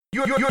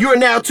You're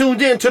now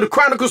tuned in to the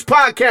Chronicles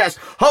Podcast,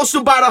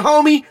 hosted by the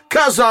homie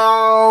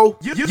Cuzzo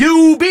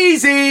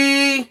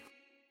UBZ.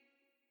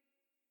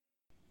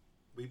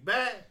 We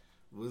back.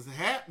 What's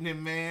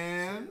happening,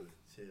 man?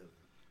 Chill.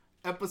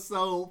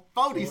 Episode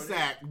 40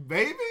 sack,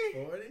 baby.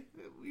 40?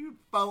 We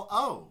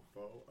 4-0.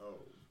 4-0.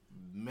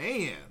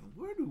 Man,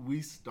 where do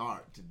we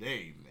start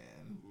today,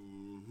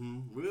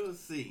 man? We'll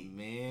see.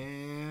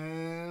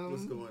 Man.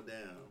 What's going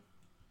down?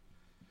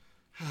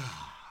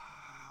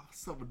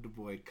 What's up with the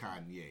boy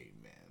Kanye,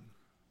 man?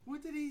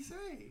 What did he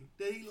say?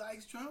 That he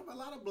likes Trump? A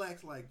lot of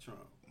blacks like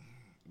Trump.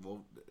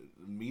 Well,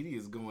 the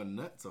media's going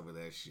nuts over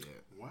that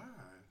shit. Why?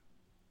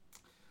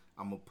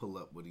 I'm going to pull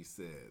up what he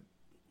said.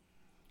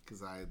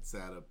 Because I had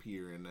sat up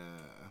here and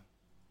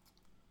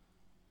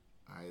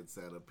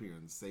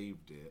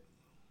saved it.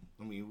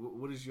 I mean,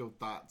 what is your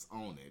thoughts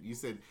on it? You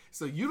said,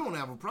 so you don't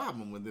have a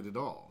problem with it at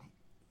all.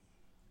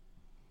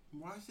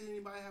 Why should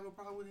anybody have a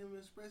problem with him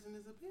expressing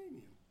his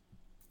opinion?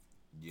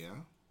 Yeah.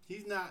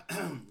 He's not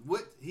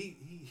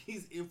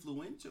he's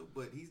influential,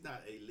 but he's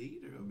not a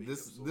leader.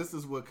 This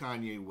is what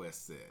Kanye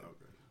West said.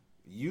 Okay.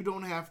 You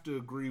don't have to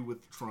agree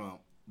with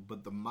Trump,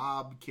 but the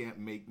mob can't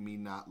make me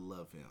not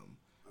love him.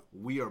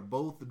 We are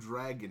both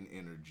dragon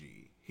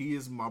energy. He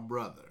is my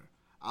brother.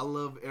 I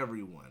love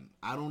everyone.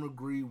 I don't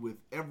agree with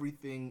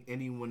everything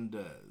anyone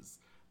does.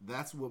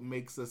 That's what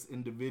makes us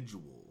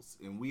individuals,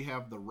 and we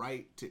have the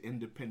right to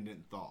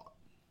independent thought.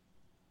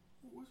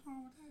 What's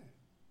wrong with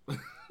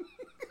that?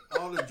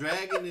 All the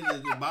dragon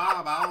and the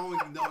mob, I don't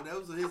even know.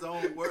 Those are his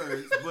own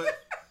words, but...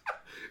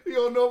 You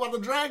don't know about the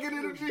dragon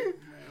energy? Man,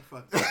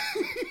 fuck that.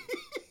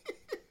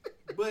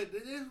 But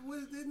there's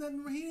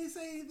nothing, he didn't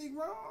say anything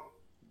wrong.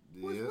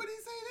 Yeah. What did he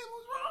say that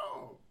was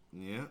wrong?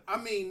 Yeah. I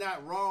mean,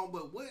 not wrong,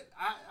 but what?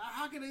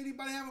 How can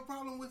anybody have a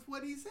problem with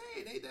what he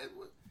said?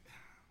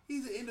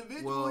 He's an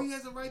individual. He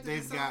has a right to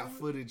they've decide. got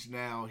footage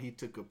now. He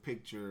took a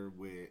picture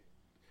with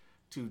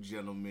two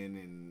gentlemen,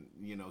 and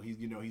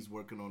he's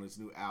working on his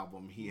new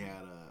album. He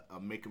had a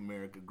 "Make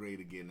America Great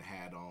Again"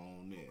 hat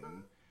on,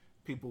 and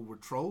people were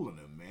trolling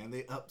him. Man,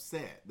 they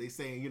upset. They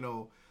saying,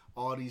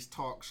 all these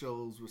talk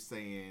shows were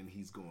saying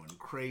he's going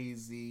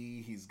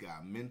crazy. He's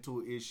got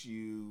mental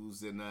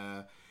issues, and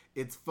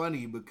it's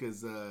funny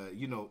because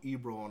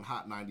Ebro on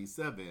Hot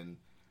 97,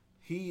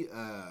 he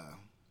let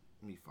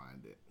me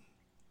find it.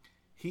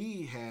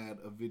 He had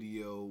a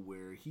video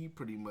where he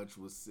pretty much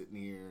was sitting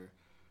here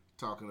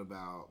talking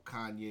about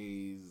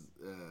Kanye's,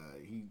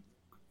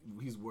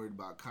 he's worried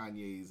about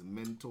Kanye's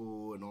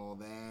mental and all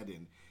that.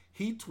 And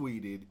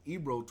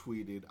Ebro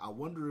tweeted, I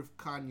wonder if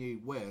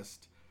Kanye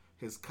West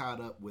has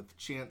caught up with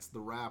Chance the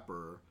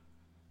Rapper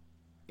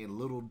and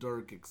Lil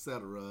Durk,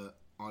 etc.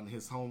 on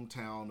his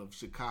hometown of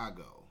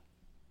Chicago.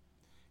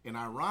 And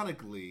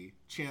ironically,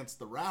 Chance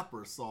the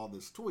Rapper saw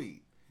this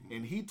tweet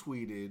and he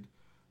tweeted,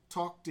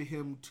 talked to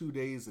him 2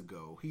 days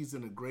ago. He's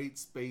in a great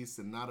space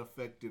and not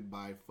affected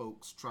by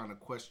folks trying to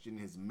question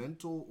his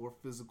mental or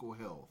physical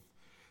health.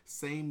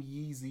 Same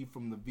Yeezy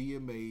from the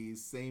VMAs,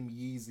 same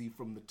Yeezy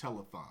from the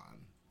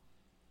telethon.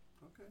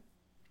 Okay.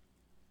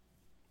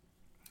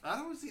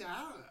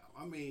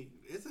 I mean,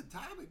 it's a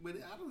topic, but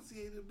I don't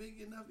see it a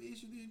big enough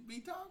issue to be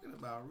talking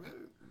about,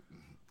 really.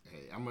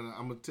 Hey, I'm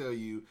gonna tell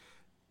you,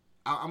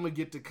 I'm gonna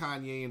get to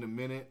Kanye in a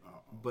minute,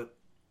 but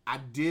I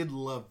did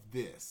love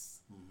this.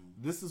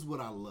 This is what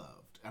I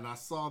loved. And I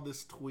saw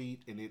this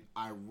tweet, and it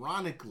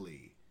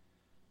ironically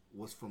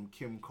was from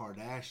Kim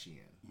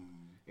Kardashian.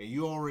 And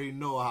you already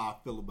know how I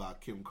feel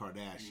about Kim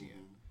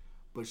Kardashian.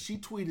 But she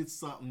tweeted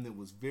something that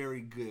was very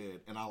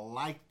good, and I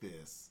like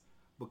this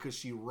because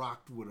she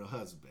rocked with her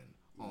husband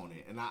on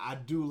it. And I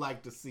do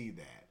like to see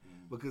that.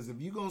 Because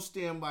if you're going to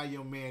stand by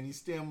your man, you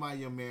stand by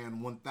your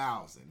man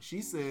 1,000.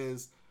 She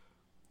says,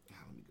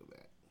 let me go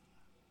back.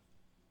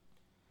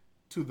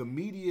 To the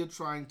media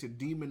trying to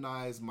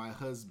demonize my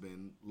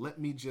husband, let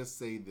me just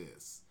say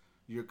this.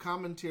 Your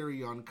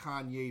commentary on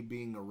Kanye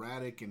being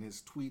erratic and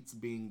his tweets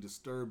being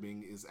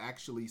disturbing is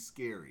actually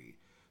scary.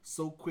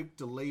 So quick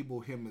to label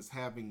him as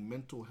having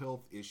mental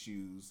health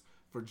issues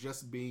for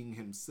just being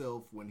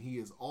himself when he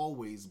has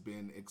always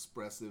been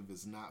expressive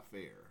is not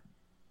fair.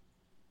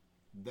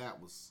 That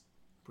was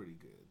pretty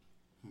good.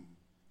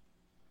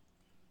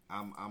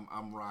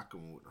 I'm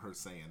rocking with her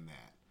saying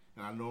that.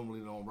 And I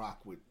normally don't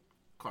rock with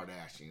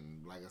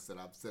Kardashian. Like I said,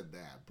 I've said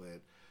that,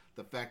 but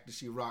the fact that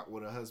she rocked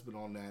with her husband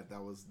on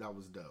that was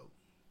dope.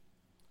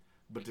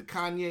 But to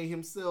Kanye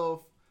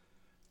himself,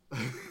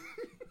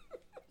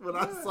 when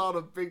I saw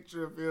the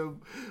picture of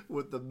him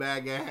with the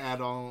MAGA hat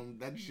on,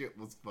 that shit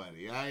was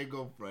funny. I ain't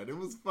gonna front. It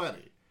was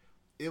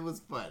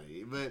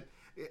funny. But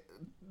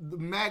the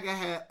MAGA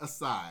hat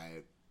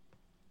aside,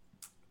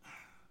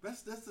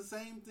 that's the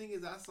same thing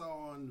as I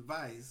saw on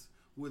Vice,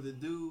 where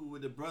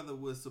the brother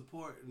was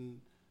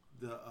supporting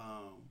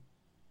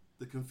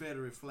the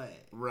Confederate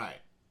flag. Right.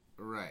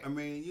 I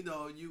mean,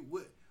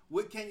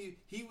 what can you?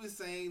 He was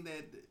saying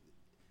that.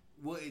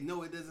 Well,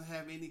 no, it doesn't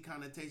have any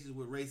connotations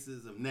with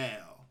racism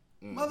now,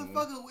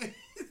 motherfucker.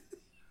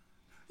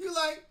 You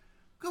like,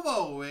 come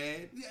on,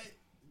 man.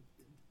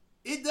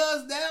 It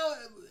does now.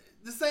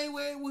 the same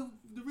way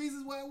the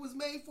reasons why it was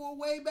made for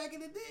way back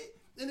in the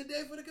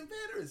day for the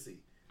Confederacy.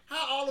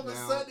 How all of a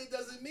sudden it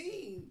doesn't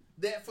mean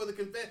that for the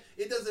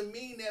it doesn't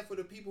mean that for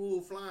the people who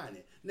are flying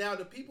it. Now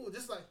the people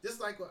just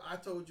like what I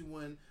told you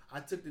when I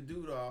took the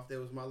dude off that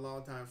was my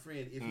longtime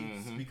friend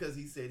because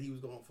he said he was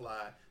gonna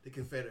fly the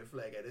Confederate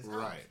flag at his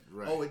house.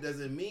 Right. Oh, it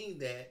doesn't mean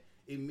that.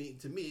 To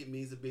me it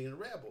means being a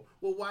rebel.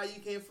 Well, why you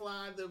can't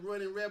fly the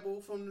running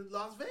rebel from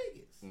Las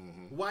Vegas?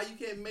 Why you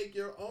can't make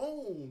your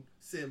own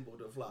symbol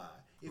to fly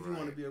if you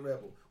want to be a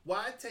rebel?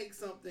 Why take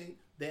something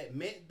that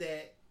meant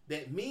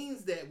that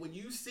means that when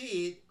you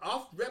see it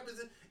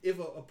if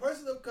a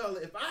person of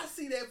color, if I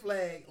see that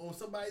flag on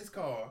somebody's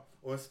car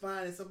or a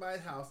spine in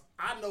somebody's house,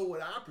 I know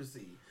what I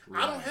perceive.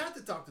 Right. I don't have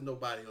to talk to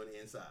nobody on the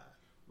inside.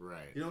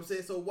 Right. You know what I'm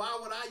saying? So why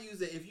would I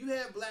use it? If you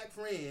have black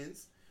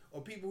friends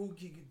or people who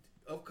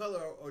of color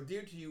or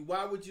dear to you,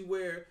 why would you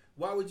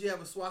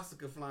have a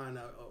swastika flying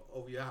out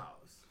over your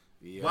house?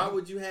 Yeah. Why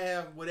would you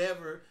have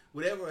whatever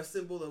a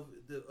symbol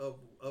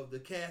of the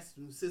caste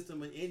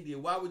system in India?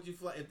 Why would you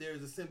fly if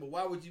there's a symbol?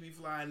 Why would you be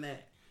flying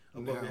that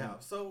above your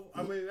house? So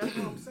I mean that's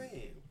what I'm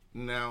saying.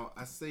 Now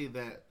I say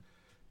that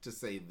to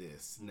say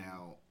this.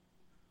 Now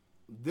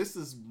this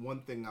is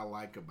one thing I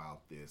like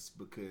about this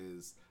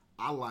because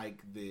I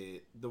like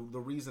that the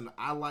reason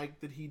I like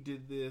that he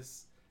did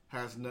this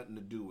has nothing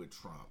to do with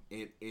Trump.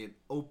 It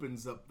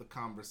opens up the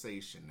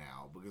conversation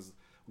now because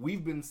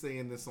we've been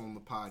saying this on the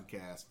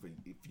podcast for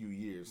a few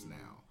years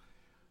now.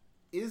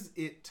 Is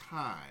it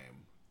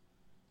time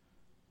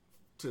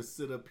to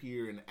sit up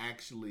here and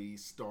actually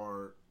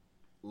start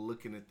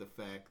looking at the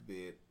fact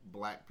that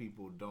black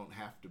people don't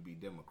have to be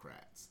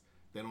Democrats?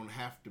 They don't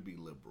have to be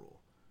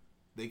liberal.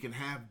 They can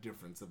have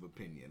difference of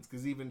opinions.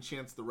 Because even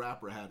Chance the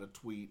Rapper had a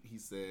tweet. He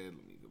said,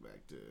 let me go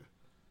back to,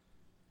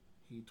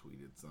 he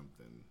tweeted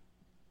something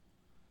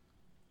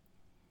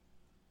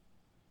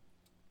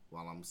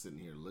while I'm sitting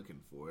here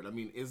looking for it. I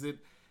mean, is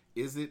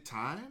it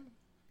time?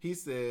 He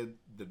said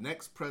the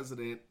next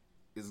president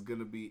is going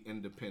to be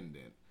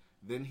independent.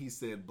 Then he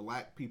said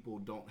black people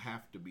don't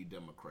have to be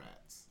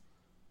Democrats.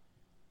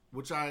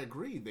 Which I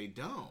agree, they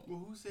don't. Well,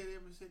 who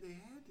ever said they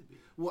had to be?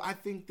 Well, I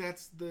think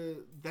that's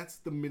the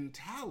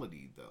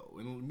mentality, though.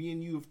 And me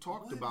and you have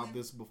talked about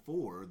this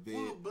before. That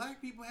well,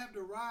 black people have to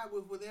ride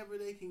with whatever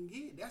they can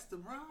get. That's the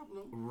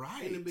problem.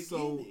 Right. In the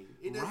beginning.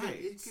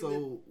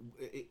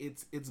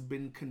 It's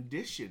been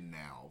conditioned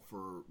now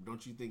for.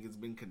 Don't you think it's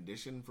been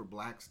conditioned for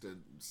blacks to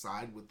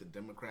side with the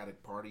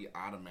Democratic Party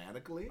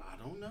automatically? I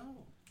don't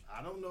know.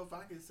 I don't know if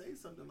I can say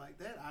something like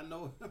that. I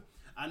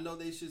know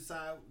they should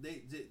side.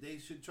 They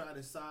should try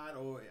to side,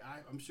 or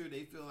I'm sure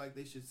they feel like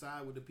they should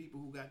side with the people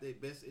who got their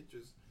best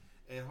interests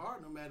at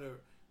heart, no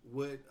matter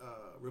what.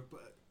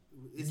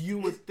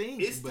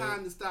 It's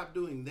time to stop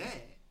doing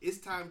that. It's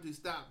time to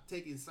stop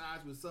taking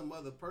sides with some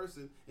other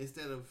person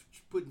instead of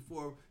putting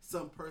forth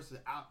some person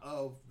out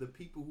of the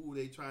people who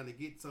they trying to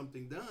get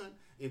something done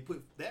and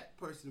put that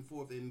person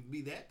forth and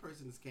be that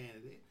person's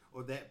candidate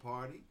or that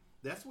party.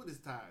 That's what it's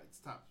time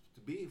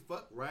to be.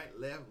 Fuck right,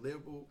 left,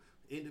 liberal,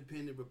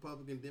 independent,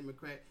 Republican,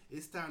 Democrat.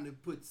 It's time to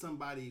put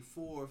somebody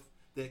forth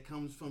that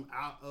comes from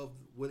out of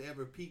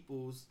whatever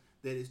peoples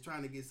that is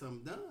trying to get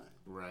something done.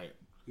 Right.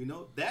 You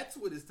know, that's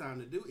what it's time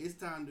to do. It's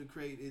time to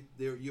create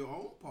your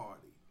own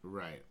party.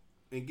 Right.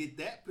 And get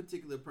that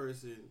particular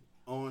person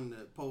on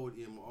the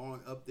podium or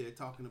up there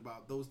talking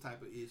about those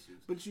type of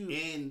issues.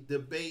 And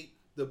debate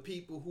the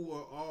people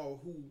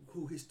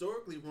who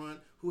historically run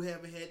who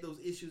haven't had those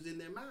issues in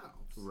their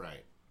mouths.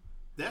 Right.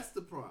 That's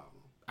the problem.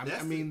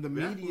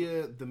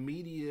 The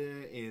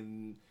media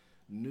and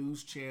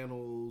news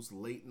channels,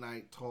 late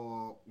night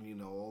talk,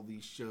 all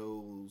these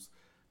shows,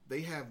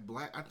 they have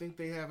I think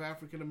they have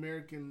African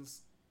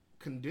Americans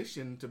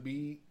conditioned to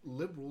be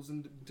liberals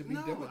and to be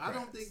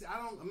Democrats.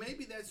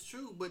 Maybe that's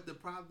true, but the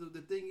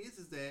thing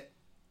is that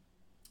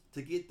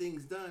to get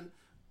things done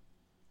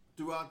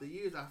throughout the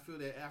years, I feel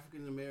that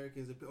African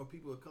Americans or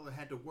people of color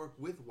had to work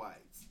with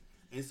whites.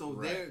 And so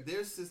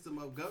their system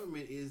of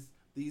government is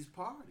these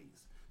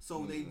parties.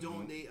 So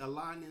they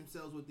align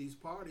themselves with these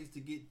parties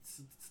to get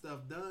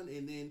stuff done,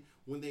 and then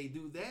when they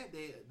do that,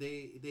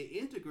 they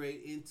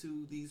integrate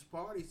into these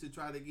parties to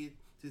try to get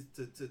to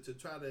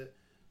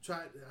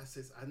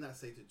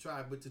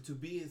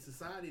be in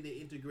society. They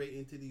integrate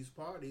into these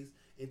parties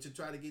and to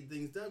try to get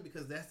things done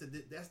because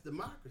that's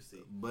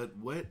democracy. But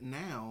what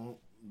now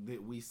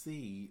that we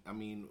see? I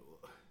mean,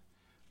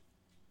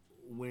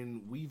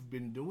 when we've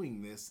been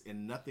doing this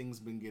and nothing's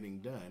been getting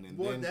done. And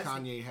then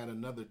Kanye had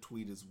another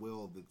tweet as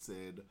well that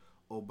said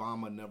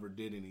Obama never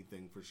did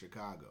anything for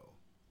Chicago.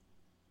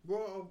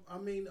 Well, I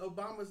mean,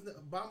 Obama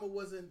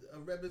wasn't a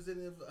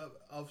representative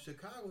of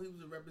Chicago. He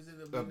was a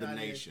representative of the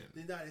nation.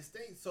 The United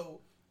States. So,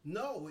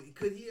 no,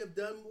 could he have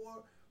done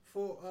more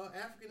for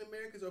African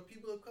Americans or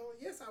people of color?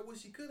 Yes, I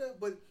wish he could have.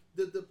 But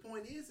the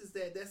point is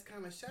that that's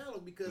kind of shallow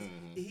because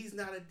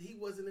he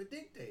wasn't a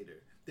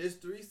dictator. There's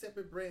 3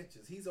 separate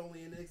branches. He's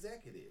only an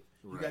executive.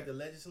 You got the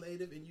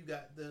legislative and you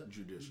got the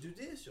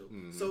judicial.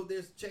 So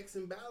there's checks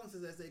and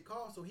balances as they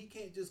call. So he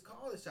can't just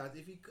call the shots.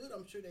 If he could,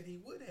 I'm sure that he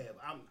would have.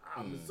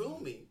 I'm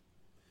assuming.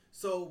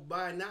 So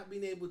by not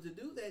being able to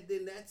do that,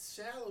 then that's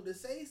shallow to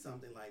say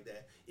something like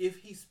that.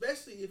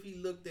 Especially if he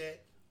looked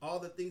at all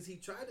the things he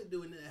tried to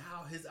do and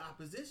how his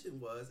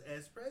opposition was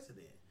as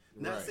president.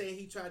 Not saying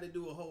he tried to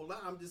do a whole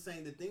lot. I'm just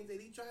saying the things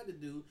that he tried to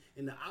do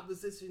and the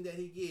opposition that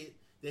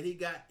he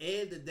got,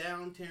 and the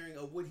down tearing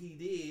of what he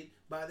did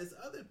by this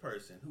other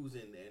person who's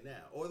in there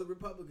now, or the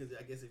Republicans,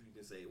 I guess if you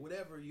can say it,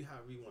 however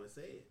you want to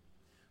say it.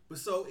 But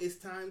so it's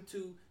time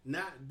to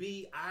not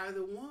be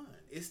either one.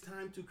 It's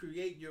time to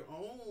create your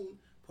own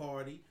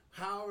party,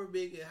 however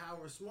big and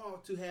however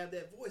small, to have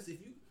that voice.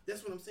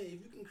 That's what I'm saying.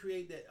 If you can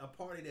create a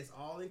party that's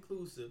all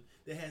inclusive,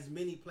 that has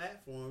many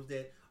platforms,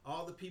 that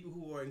all the people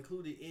who are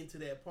included into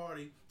that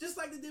party, just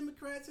like the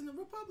Democrats and the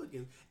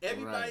Republicans,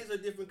 everybody's a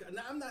different.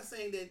 Now, I'm not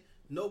saying that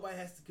nobody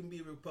can be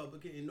a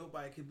Republican and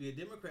nobody can be a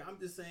Democrat. I'm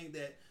just saying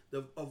that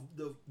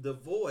the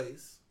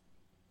voice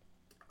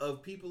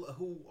of people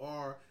who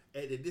are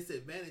at a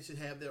disadvantage should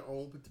have their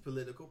own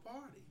political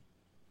party.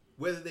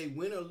 Whether they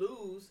win or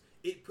lose,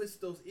 it puts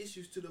those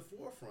issues to the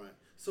forefront.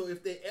 So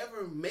if they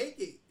ever make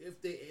it,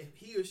 if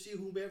he or she,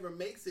 whomever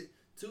makes it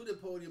to the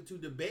podium to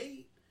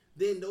debate,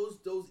 then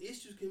those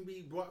issues can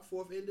be brought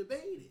forth and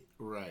debated.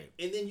 Right.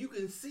 And then you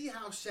can see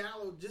how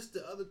shallow just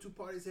the other 2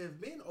 parties have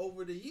been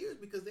over the years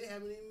because they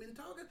haven't even been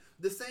talking.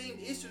 The same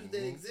issues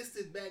that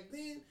existed back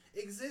then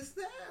exist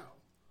now.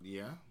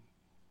 Yeah.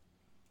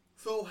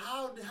 So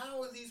how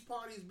are these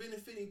parties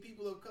benefiting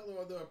people of color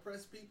or the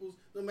oppressed peoples,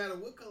 no matter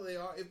what color they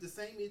are, if the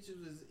same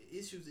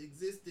issues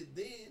existed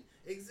then,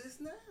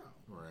 exist now?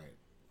 Right.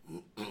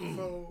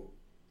 So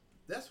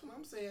that's what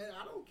I'm saying.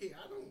 I don't care.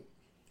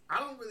 I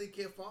don't really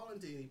care fall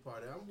into any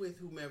party. I'm with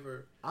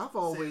whomever. I've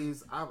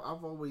always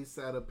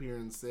sat up here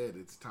and said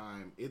it's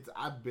time.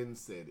 I've been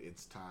said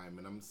it's time,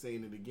 and I'm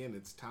saying it again.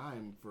 It's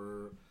time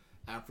for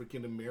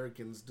African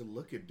Americans to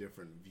look at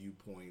different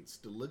viewpoints,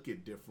 to look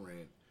at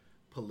different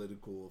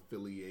political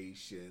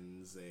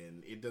affiliations,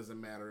 and it doesn't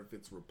matter if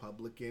it's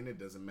Republican, it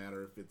doesn't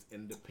matter if it's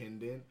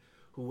independent,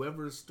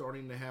 whoever's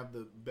starting to have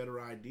the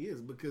better ideas,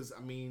 because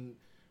I mean,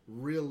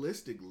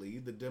 realistically,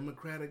 the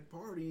Democratic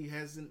Party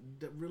hasn't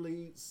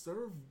really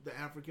served the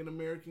African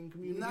American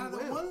community Neither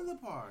well. one of the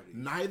parties.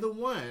 Neither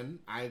one,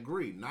 I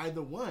agree,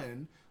 neither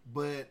one,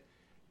 but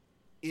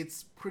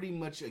it's pretty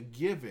much a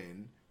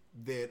given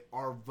that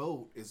our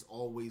vote is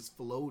always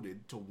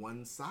floated to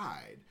one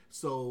side.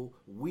 So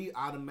we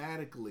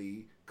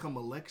automatically, come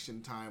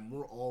election time,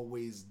 we're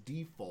always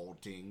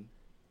defaulting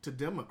to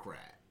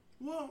Democrat.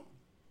 Well,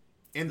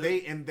 and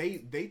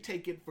they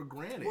take it for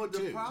granted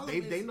too.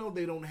 They know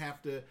they don't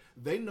have to.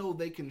 They know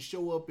they can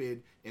show up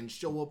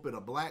at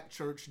a black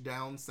church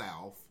down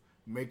south,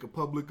 make a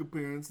public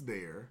appearance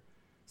there,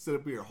 sit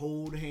up here,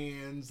 hold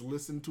hands,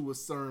 listen to a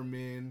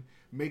sermon,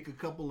 make a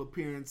couple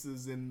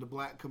appearances in the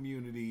black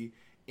community,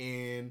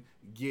 and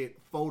get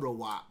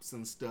photo ops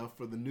and stuff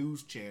for the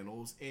news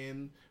channels,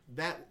 and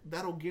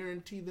that'll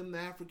guarantee them the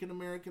African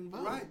American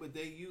vote. Right, but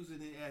they're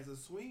using it as a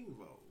swing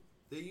vote.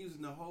 They're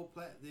using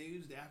they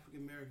use the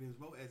African Americans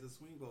vote as a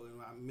swing vote,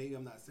 and maybe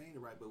I'm not saying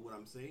it right, but what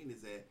I'm saying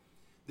is that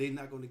they're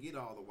not going to get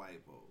all the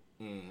white vote.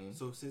 Mm-hmm.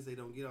 So since they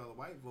don't get all the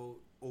white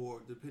vote,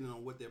 or depending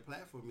on what their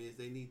platform is,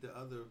 they need the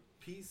other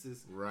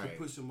pieces to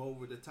push them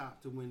over the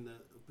top to win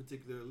the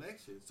particular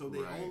election. So they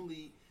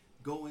only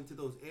go into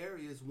those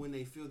areas when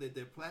they feel that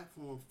their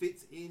platform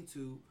fits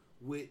into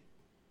what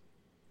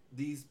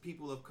these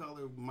people of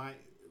color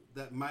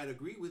might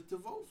agree with to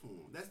vote for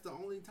them. That's the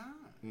only time.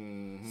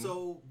 Mm-hmm.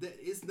 So that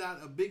it's not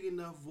a big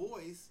enough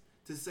voice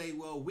to say,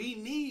 well, we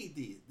need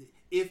these.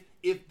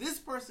 If this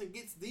person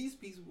gets these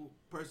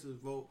person's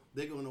vote,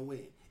 they're going to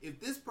win. If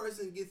this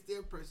person gets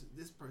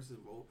this person's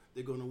vote,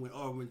 they're going to win,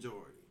 or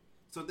majority.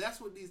 So that's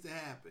what needs to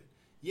happen.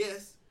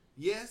 Yes,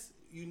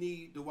 you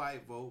need the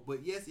white vote,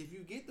 but yes, if you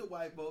get the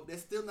white vote,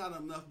 that's still not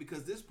enough,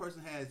 because this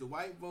person has the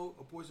white vote,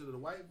 a portion of the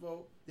white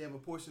vote, they have a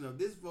portion of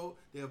this vote,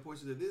 they have a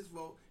portion of this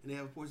vote, and they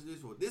have a portion of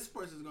this vote. This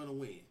person is going to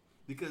win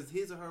because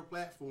his or her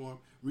platform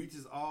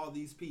reaches all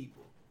these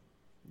people.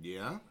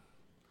 Yeah,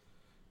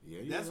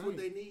 that's right. What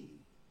they need.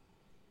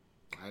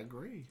 I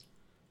agree.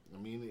 I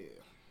mean,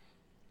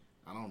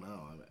 I don't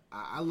know.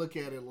 I look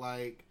at it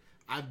like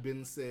I've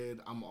been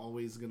said I'm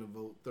always going to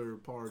vote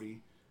third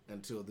party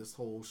until this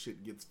whole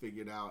shit gets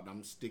figured out, and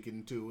I'm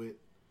sticking to it,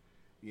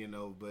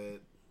 but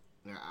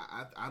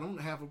I don't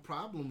have a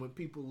problem with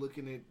people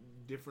looking at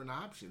different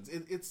options.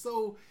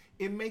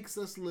 It makes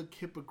us look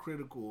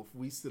hypocritical if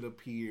we sit up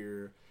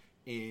here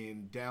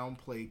and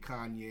downplay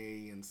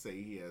Kanye and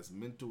say he has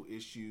mental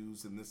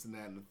issues and this and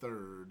that and the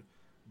third,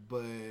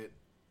 but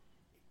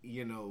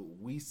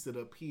we sit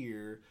up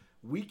here,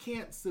 we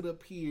can't sit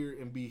up here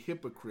and be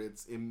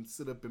hypocrites and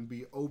sit up and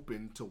be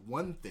open to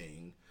one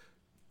thing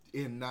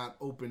and not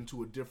open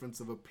to a difference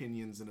of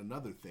opinions in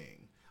another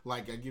thing.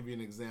 Like, I give you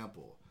an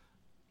example.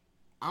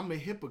 I'm a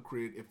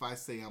hypocrite if I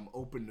say I'm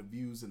open to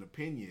views and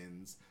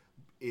opinions.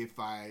 If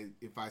I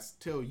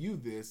tell you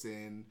this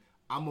and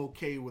I'm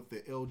okay with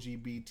the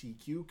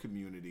LGBTQ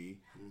community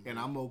and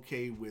I'm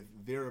okay with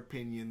their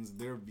opinions,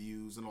 their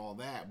views, and all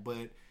that.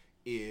 But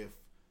if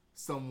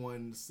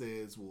someone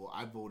says, well,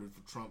 I voted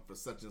for Trump for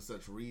such and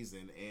such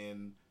reason,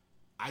 and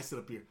I sit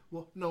up here,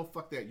 well, no,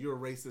 fuck that, you're a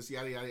racist,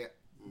 yada, yada, yada.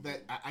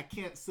 That I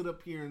can't sit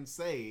up here and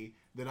say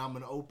that I'm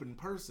an open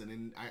person,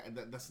 and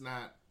that's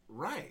not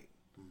right.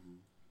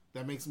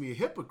 That makes me a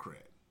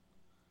hypocrite.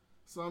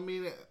 So, I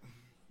mean, I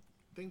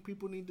think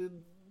people need to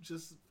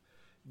just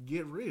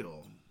get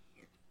real.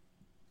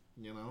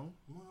 You know?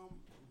 Well,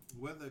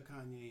 whether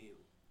Kanye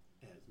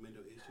has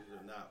mental issues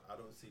or not, I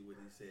don't see what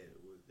he said.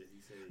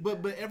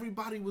 But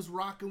everybody was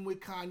rocking with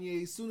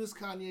Kanye. As soon as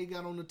Kanye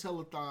got on the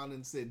telethon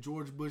and said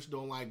George Bush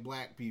don't like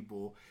black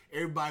people,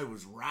 everybody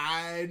was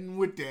riding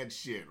with that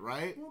shit,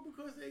 right? Well,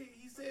 because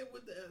he said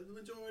what the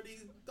majority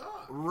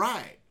thought.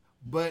 Right.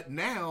 But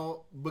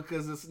now,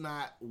 because it's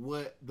not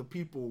what the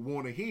people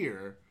want to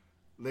hear,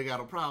 they got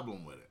a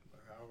problem with it.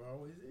 How it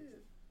always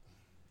is.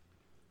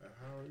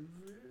 How it is.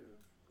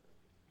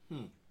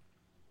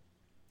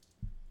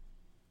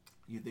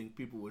 You think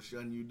people would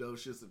shun you,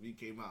 Docious, if you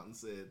came out and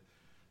said,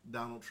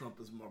 Donald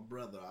Trump is my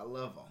brother, I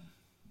love him?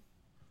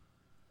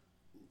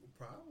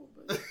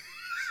 Probably.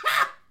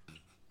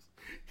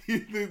 You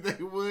think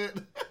they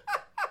would?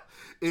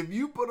 If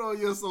you put on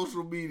your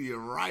social media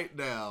right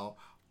now,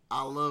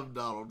 I love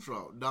Donald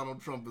Trump. Donald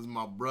Trump is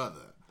my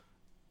brother.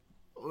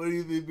 What do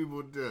you think people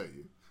would tell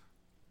you?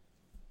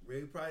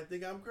 They probably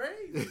think I'm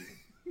crazy.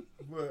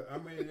 But, I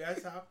mean,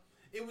 that's how...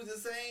 It was the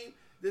same...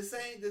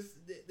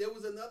 there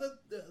was another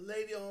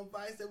lady on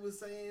Vice that was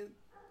saying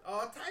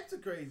all types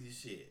of crazy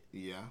shit.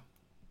 Yeah.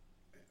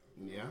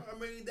 Yeah. I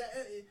mean,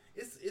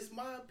 it's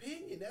my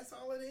opinion. That's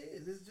all it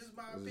is. It's just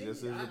my opinion.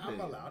 Just his I'm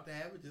opinion. allowed to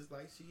have it just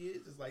like she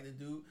is. Just like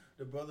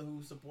the brother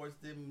who supports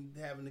them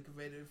having the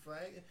Confederate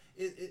flag.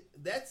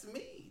 That's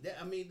me.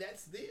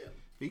 That's them.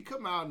 If he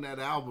come out and that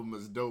album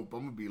is dope,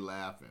 I'm going to be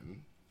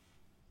laughing.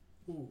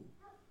 Who?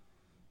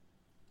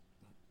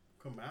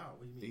 Come out?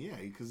 What do you mean? Yeah,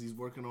 because he's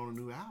working on a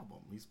new album.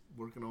 He's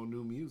working on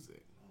new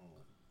music.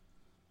 Oh.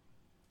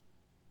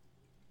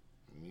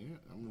 Yeah,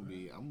 I'm gonna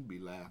be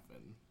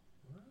laughing.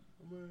 Well,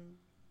 I mean,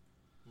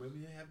 maybe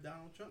they have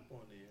Donald Trump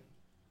on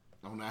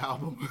there. On the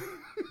album.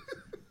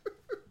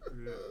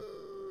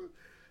 Yeah.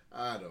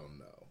 I don't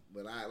know,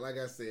 but like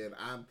I said,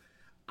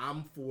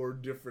 I'm for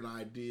different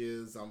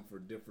ideas. I'm for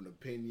different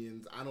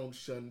opinions. I don't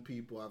shun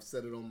people. I've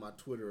said it on my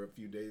Twitter a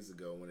few days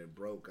ago when it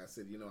broke. I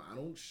said, I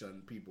don't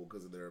shun people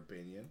because of their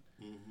opinion.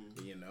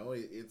 Mm-hmm.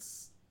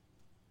 It's,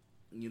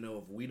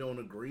 if we don't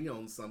agree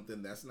on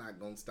something, that's not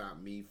going to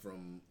stop me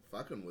from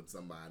fucking with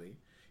somebody.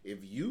 If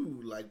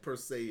you,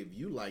 if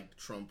you liked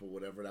Trump or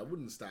whatever, that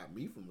wouldn't stop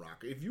me from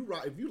rocking. If you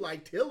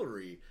liked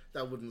Hillary,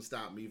 that wouldn't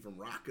stop me from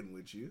rocking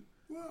with you.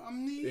 Well,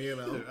 I'm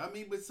neither. I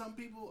mean, but some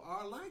people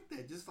are like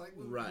that, just like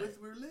with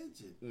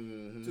religion.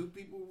 Mm-hmm. Two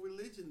people with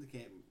religion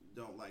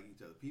don't like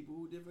each other. People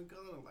who different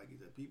color don't like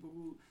each other. People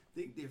who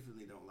think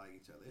differently don't like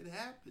each other. It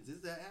happens.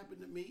 That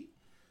happened to me,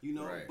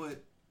 Right.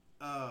 But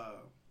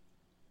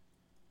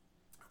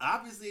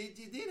obviously,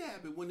 it did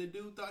happen when the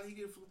dude thought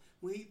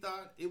when he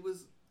thought it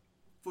was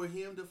for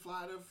him to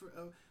fly the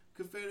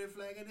Confederate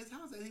flag at his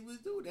house, and he was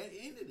doing that.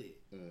 Ended it.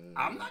 Mm-hmm.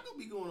 I'm not gonna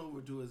be going over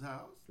to his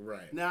house.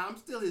 Right. Now I'm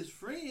still his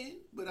friend,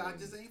 but I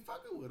just ain't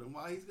fucking with him.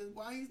 Why he's doing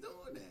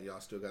that? Y'all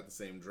still got the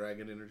same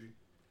dragon energy?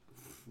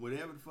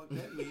 Whatever the fuck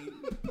that means.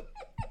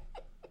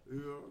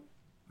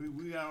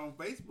 We not on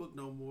Facebook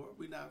no more.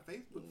 We not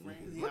Facebook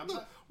friends.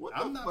 What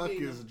the fuck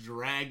is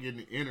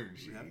dragon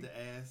energy? You have to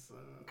ask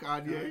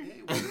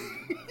Kanye.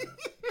 Kanye.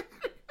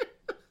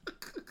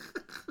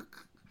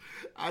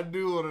 I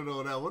do want to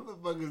know that. What the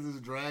fuck is this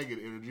dragon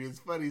energy? It's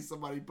funny,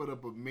 somebody put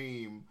up a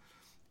meme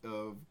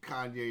of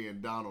Kanye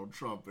and Donald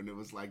Trump, and it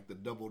was like the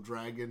Double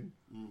Dragon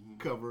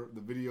cover, the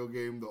video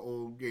game, the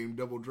old game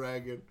Double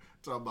Dragon,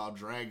 talking about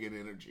dragon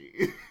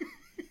energy.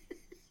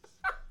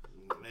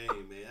 Hey,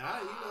 man,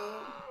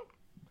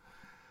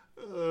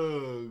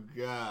 Oh,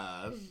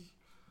 gosh.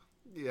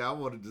 Yeah, I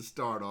wanted to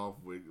start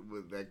off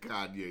with that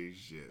Kanye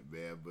shit,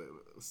 man. But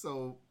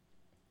so,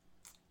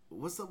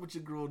 what's up with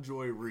your girl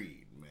Joy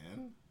Reid,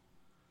 man?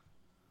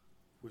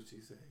 What'd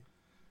she say?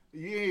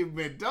 You ain't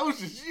been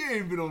docious. She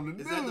ain't been on the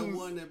news. Is that the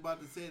one that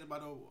about to say it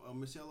about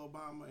Michelle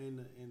Obama and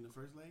the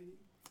First Lady?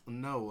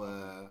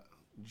 No,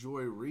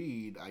 Joy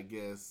Reid, I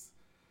guess,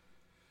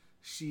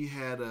 she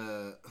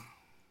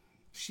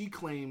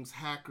claims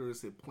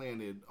hackers had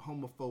planted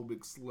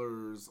homophobic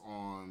slurs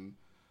on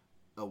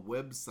a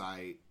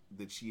website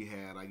that she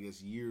had, I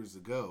guess, years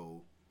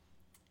ago,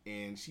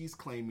 and she's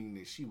claiming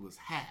that she was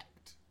hacked.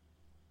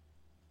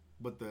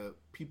 But the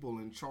people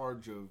in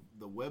charge of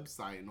the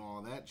website and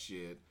all that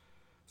shit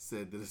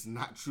said that it's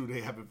not true.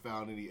 They haven't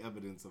found any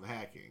evidence of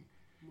hacking.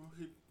 Well,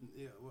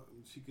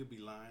 she could be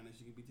lying or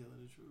she could be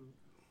telling the truth.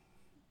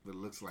 But it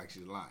looks like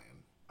she's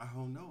lying. I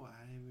don't know. I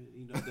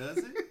haven't, does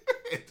it?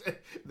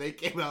 They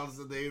came out and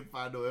said they didn't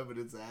find no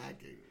evidence of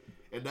hacking.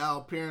 And now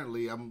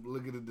apparently, I'm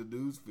looking at the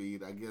news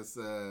feed. I guess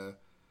the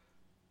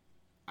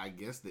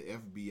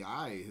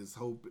FBI has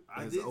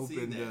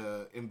opened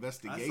an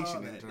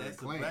investigation into her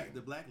claim.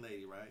 The black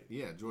lady, right?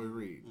 Yeah, Joy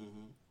Reid.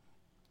 Mm-hmm.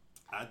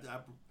 I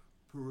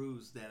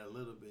perused that a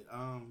little bit.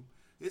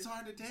 It's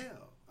hard to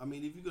tell. I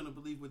mean, if you're gonna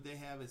believe what they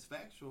have as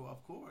factual,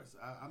 of course.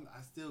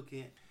 I still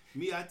can't.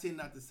 I tend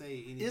not to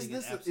say anything.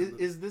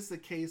 Is this a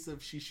case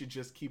of she should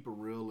just keep it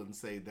real and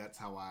say that's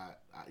how I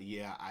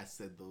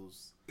said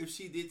those? If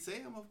she did say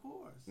them, of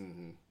course,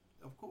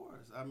 of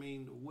course. I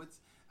mean,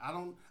 I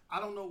don't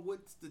know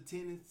what's the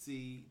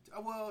tendency.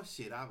 Well,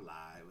 shit, I've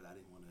lied, but I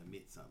didn't want to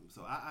admit something.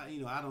 So I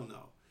don't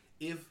know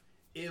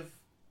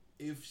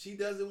if she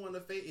doesn't want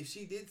to face. If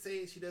she did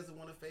say she doesn't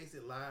want to face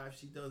it live,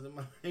 she doesn't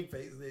mind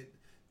facing it.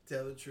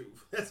 Tell the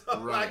truth. That's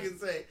all I can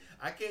say.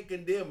 I can't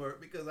condemn her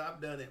because I've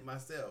done it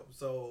myself.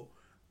 So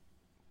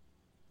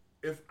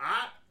if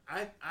I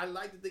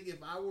like to think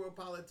if I were a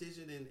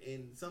politician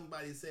and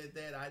somebody said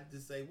that, I'd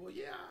just say, well,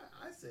 yeah,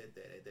 I said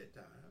that at that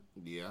time.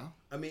 Yeah.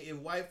 I mean, if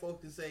white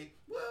folks can say,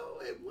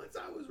 well, once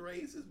I was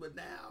racist, but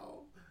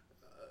now,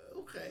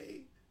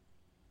 okay.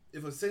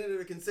 If a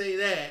senator can say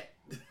that,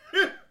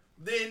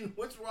 then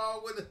what's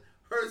wrong with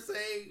her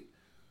saying,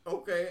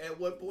 okay, at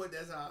one point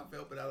that's how I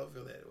felt, but I don't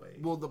feel that way.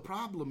 Well, the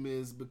problem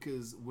is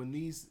because when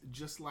these,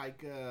 just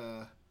like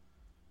I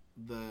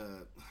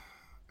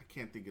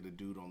can't think of the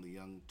dude on the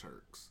Young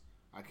Turks.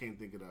 I can't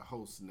think of the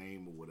host's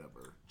name or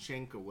whatever.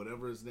 Chink or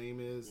whatever his name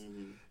is.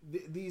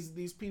 Mm-hmm.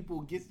 These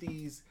people get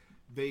these,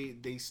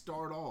 they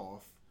start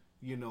off,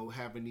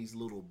 having these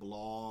little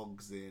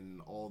blogs and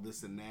all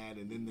this and that,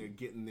 and then they're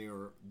getting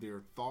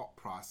their thought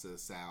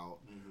process out,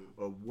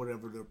 or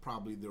whatever their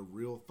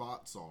real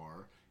thoughts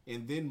are.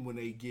 And then when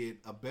they get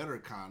a better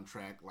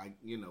contract, like,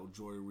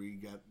 Joy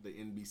Reid got the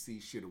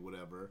NBC shit or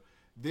whatever,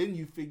 then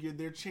you figure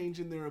they're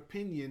changing their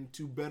opinion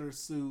to better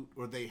suit,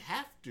 or they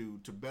have to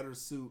better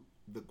suit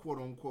the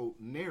quote-unquote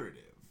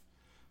narrative.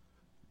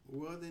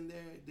 Well, then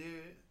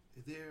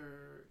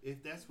they're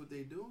if that's what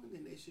they're doing,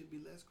 then they should be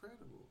less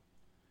credible.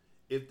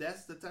 If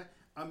that's the type,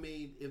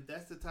 if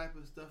that's the type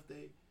of stuff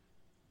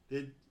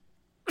if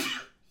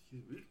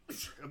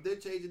they're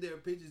changing their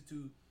opinions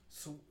to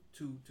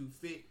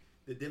fit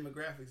the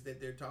demographics that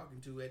they're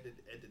talking to at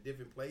the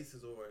different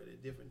places or at a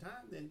different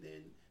time, then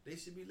they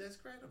should be less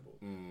credible.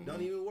 Mm-hmm.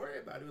 Don't even worry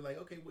about it. Like,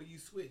 okay, well, you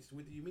switched.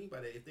 What do you mean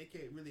by that? If they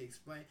can't really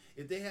explain,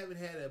 if they haven't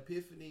had an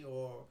epiphany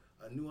or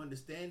a new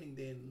understanding,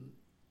 then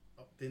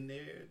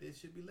they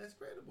should be less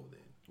credible then.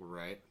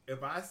 Right.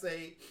 If I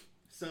say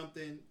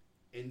something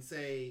and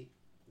say,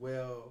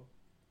 well,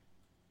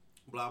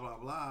 blah, blah,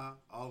 blah,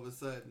 all of a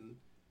sudden,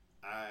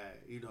 I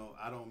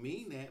don't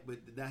mean that,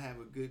 but did I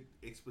have a good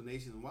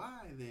explanation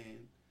why,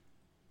 then,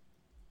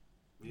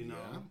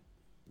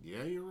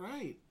 Yeah, you're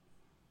right.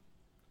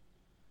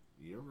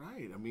 You're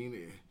right. I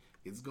mean,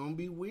 it's going to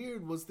be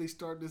weird once they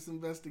start this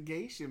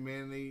investigation,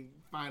 man. They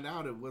find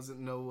out it wasn't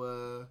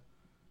no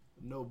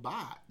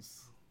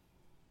bots.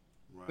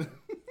 Right.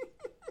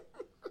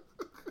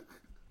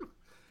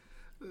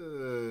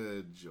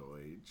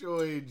 Joy.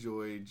 I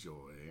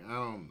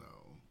don't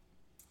know.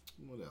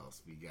 What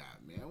else we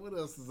got, man? What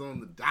else is on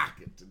the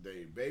docket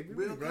today, baby?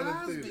 Bill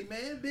Cosby,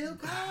 man. Bill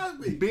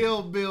Cosby.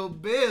 Bill.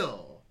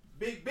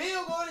 Big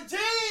Bill going to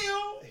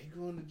jail. He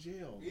going to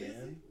jail, man.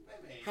 Man.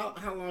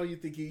 How long you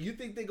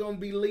think they're gonna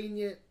be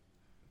lenient?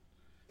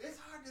 It's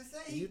hard to say.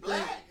 He's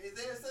black. Is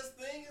there such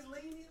thing as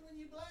lenient when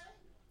you black?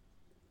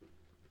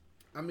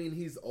 I mean,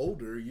 he's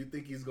older. You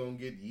think he's gonna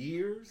get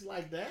years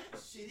like that?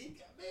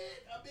 Shit,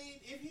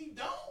 if he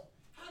don't,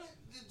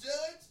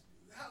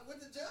 what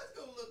the judge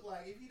gonna look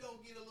like if he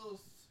don't get a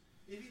little?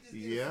 If he just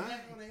gets a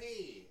smack on the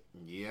head?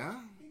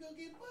 Yeah. He gonna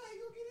get his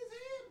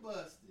head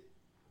busted.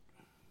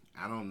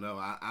 I don't know.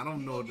 I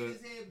don't know that.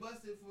 His head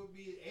busted for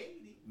being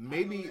 80.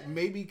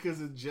 Maybe because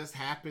it just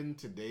happened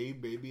today.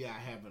 Maybe I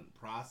haven't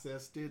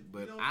processed it,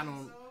 but I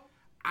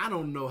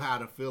don't know how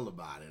to feel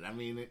about it. I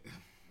mean,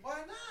 why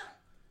not?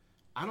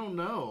 I don't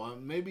know.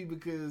 Maybe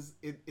because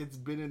it's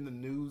been in the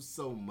news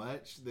so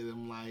much that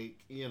I'm like,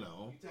 You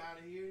tired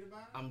of hearing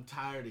about it? I'm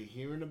tired of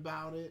hearing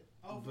about it.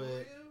 Oh, but for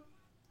real?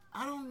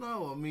 I don't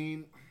know. I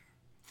mean,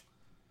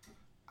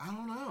 I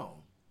don't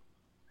know.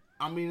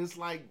 I mean, it's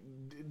like,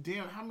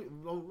 damn, how many?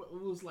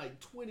 It was like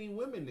 20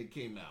 women that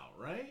came out,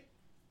 right?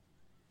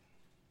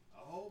 A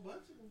whole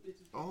bunch of them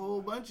bitches. A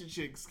whole bunch of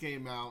chicks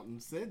came out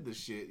and said the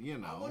shit,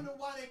 I wonder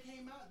why they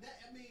came out. I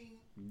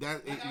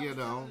was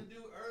trying to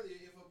do earlier,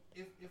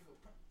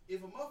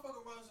 if a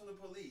motherfucker runs from the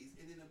police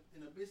and then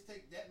a bitch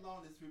take that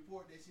long to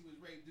report that she was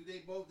raped,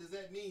 does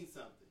that mean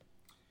something?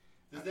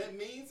 Does that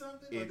mean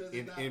something, or does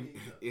it not mean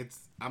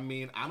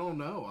something? I don't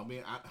know.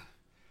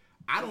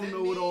 I don't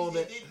know what all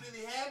that. Did it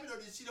really happen, or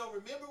did she don't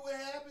remember what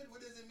happened?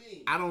 What does it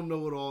mean? I don't know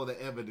what all the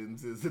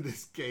evidence is in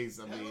this case.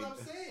 That's what I'm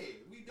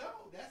saying. We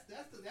don't.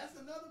 That's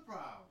another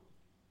problem.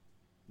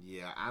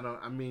 Yeah, I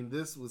don't. I mean,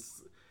 this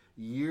was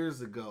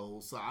years ago,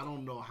 so I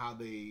don't know how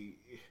they.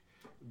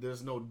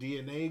 There's no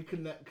DNA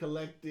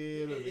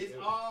collected. It's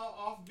all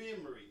off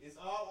memory. It's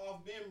all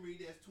off memory.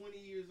 That's 20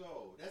 years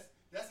old. That's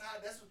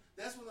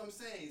That's what I'm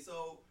saying.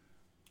 So,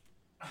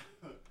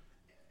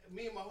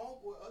 me and my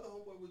other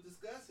homeboy, was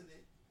discussing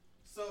it.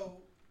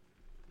 So,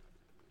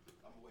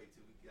 I'm gonna wait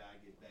till we gotta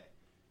get back.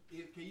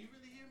 Can you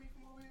really hear me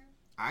from over here?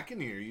 I can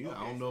hear you. Okay,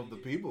 I don't know if the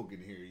people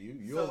can hear you.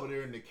 You're over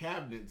there in the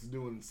cabinets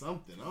doing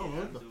something. I don't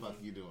know what the fuck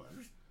you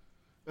doing.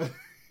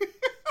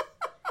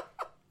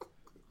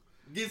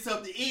 Get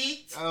something to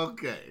eat.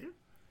 Okay.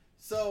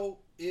 So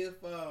if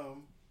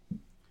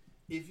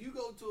you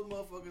go to a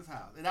motherfucker's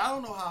house, and I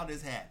don't know how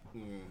this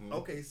happened. Mm-hmm.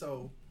 Okay,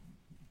 so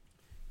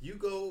you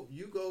go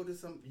to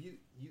some you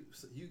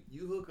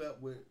hook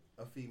up with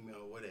a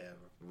female or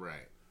whatever.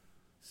 Right.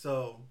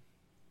 So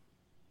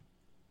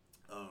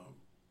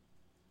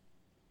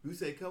you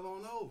say come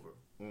on over.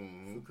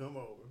 Mm-hmm. So come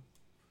over.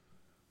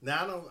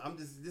 Now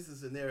this is a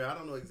scenario. I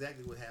don't know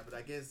exactly what happened.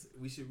 I guess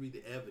we should read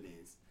the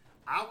evidence.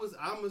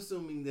 I'm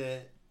assuming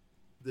that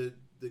the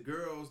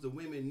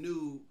women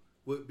knew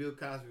what Bill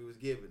Cosby was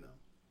giving them.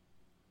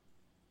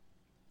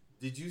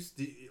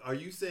 Are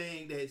you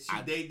saying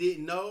that they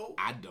didn't know?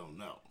 I don't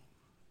know.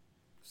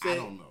 I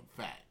don't know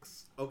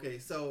facts. Okay,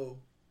 so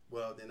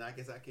then I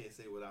guess I can't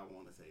say what I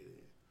want to say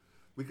then,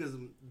 because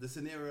the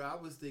scenario I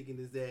was thinking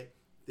is that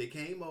they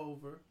came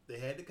over, they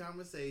had the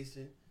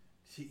conversation.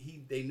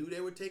 They knew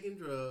they were taking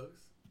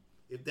drugs.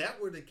 If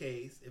that was the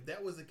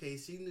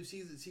case, she knew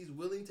she's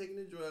willing taking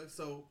the drugs.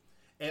 So,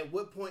 at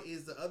what point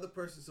is the other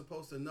person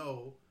supposed to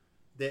know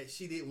that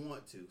she didn't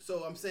want to?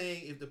 So I'm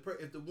saying if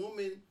the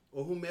woman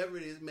or whomever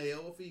it is,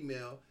 male or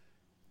female,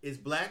 is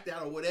blacked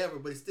out or whatever,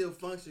 but it's still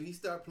functional, he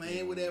start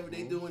playing whatever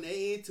they doing,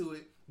 they into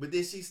it, but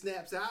then she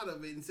snaps out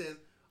of it and says,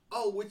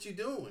 "Oh, what you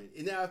doing?"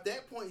 And now at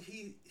that point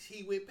he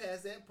went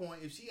past that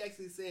point. If she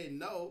actually said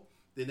no,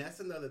 then that's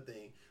another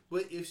thing.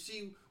 But if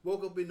she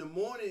woke up in the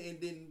morning and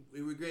then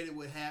regretted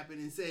what happened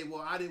and said,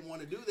 "Well, I didn't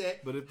want to do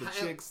that," but if the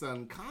chick's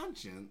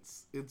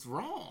unconscious, it's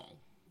wrong.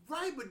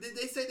 Right, but did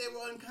they say they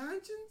were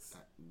unconscious?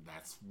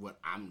 That's what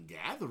I'm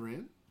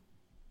gathering.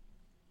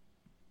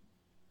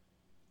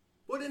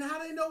 Well, then how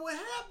do they know what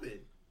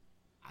happened?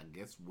 I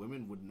guess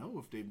women would know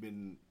if they've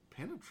been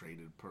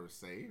penetrated, per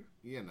se.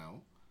 You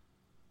know.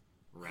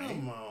 Right?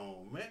 Come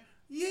on, man.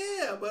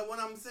 Yeah, but what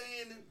I'm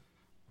saying,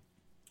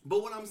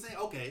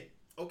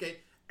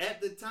 okay. At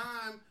the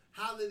time,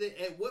 how did it?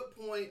 At what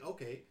point?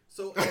 Okay,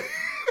 so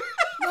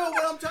no,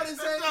 what I'm trying to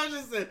say. I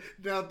just said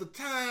now at the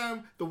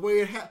time, the way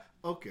it happened.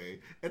 Okay,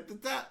 at the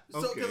time.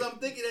 Okay. So because I'm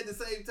thinking at the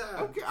same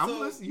time. Okay, I'm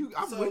listening.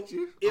 I'm with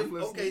you.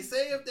 Okay,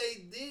 say if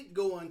they did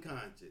go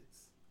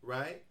unconscious,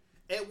 right?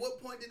 At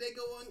what point did they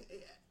go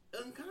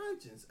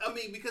unconscious? I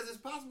mean, because it's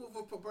possible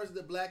for a person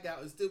to black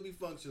out and still be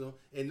functional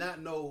and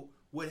not know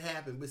what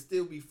happened, but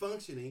still be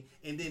functioning,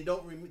 and then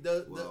don't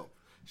remember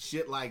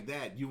shit like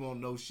that. You won't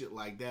know shit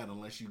like that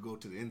unless you go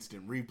to the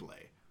instant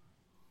replay.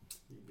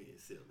 You're being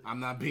silly. I'm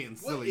not being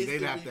silly.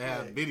 They'd have to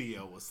have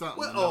video or something.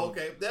 Well,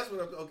 okay. That's what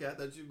okay. I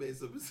thought you made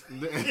some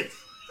mistake.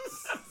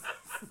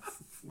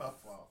 My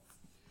fault.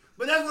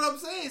 But that's what I'm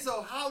saying.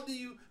 So how do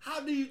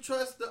you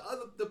trust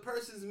the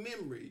person's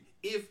memory?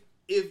 If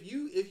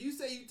you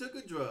say you took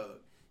a drug,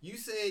 you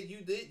said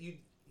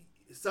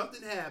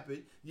something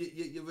happened,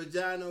 your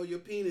vagina or your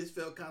penis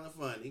felt kind of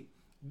funny.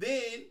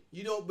 Then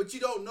you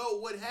don't know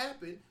what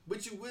happened,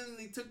 but you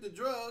willingly took the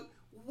drug.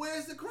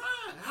 Where's the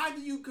crime? How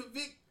do you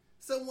convict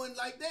someone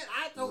like that?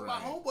 I told my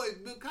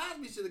homeboy Bill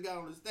Cosby should have got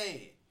on the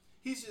stand.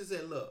 He should have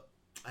said, "Look,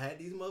 I had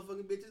these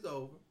motherfucking bitches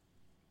over.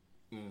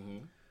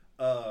 Mm-hmm.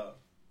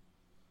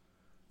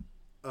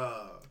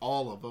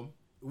 All of them,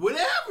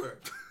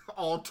 whatever."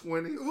 All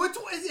 20. Which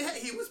one?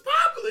 He was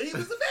popular. He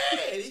was a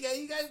man.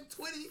 He got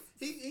 20.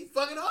 He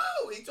fucking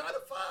hoe. He tried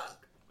to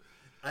fuck.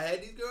 I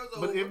had these girls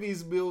over. But if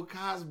he's Bill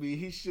Cosby,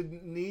 he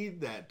shouldn't need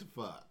that to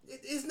fuck.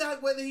 It's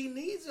not whether he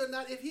needs it or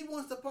not. If he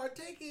wants to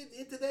partake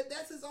into that,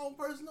 that's his own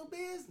personal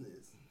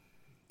business.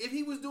 If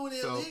he was doing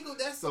it illegal,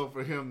 that's... So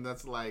for him,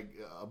 that's like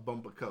a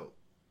bump of coke.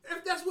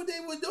 If that's what they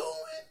were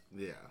doing.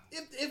 Yeah.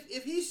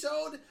 If he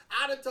showed,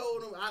 I'd have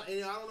told him,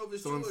 and I don't know if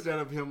it's so true. So instead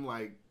of him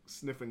like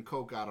sniffing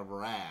coke out of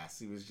her ass,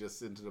 he was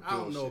just into the pill. I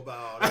don't know shit. about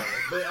all that.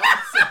 But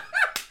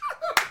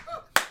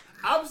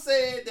I'm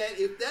saying that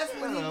if that's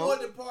what he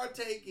wanted to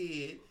partake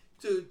in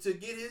to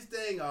get his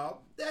thing off,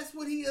 that's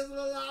what he isn't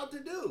allowed to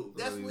do.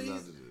 That's what he's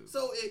allowed to do.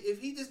 So if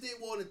he just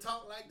didn't want to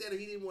talk like that or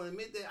he didn't want to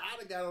admit that, I'd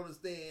have got on the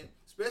stand,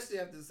 especially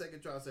after the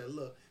second trial, said,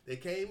 "Look, they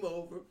came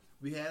over,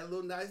 we had a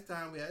little nice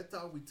time, we had a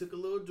talk, we took a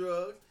little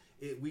drugs,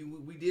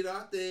 we did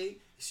our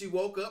thing. She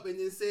woke up and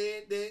then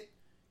said that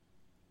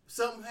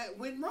something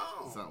went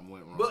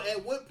wrong. But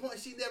at what point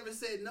she never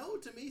said no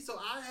to me, so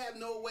I have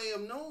no way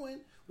of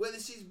knowing whether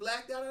she's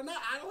blacked out or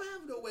not. I don't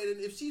have no way to.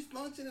 If she's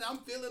functioning, I'm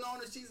feeling on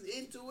her, she's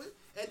into it.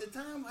 At the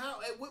time,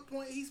 at what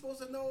point he's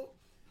supposed to know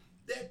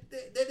that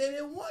they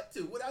didn't want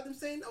to without them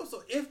saying no?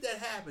 So if that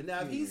happened,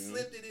 now if he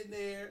slipped it in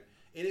there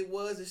and it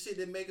was the shit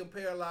that make him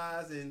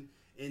paralyzed and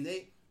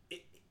they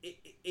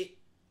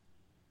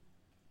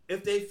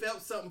if they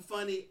felt something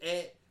funny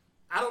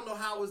I don't know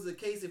how it was the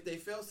case if they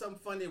felt something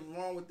funny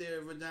wrong with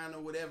their vagina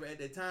or whatever at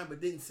that time,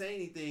 but didn't say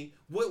anything.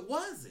 What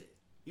was it?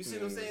 You see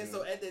what I'm saying?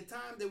 So at that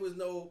time, there was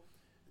no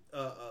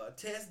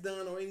test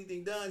done or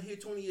anything done here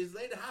 20 years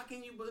later. How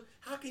can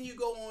you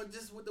go on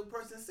just what the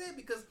person said,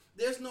 because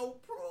there's no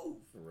proof.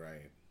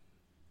 Right.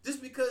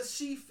 Just because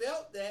she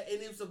felt that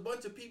and it was a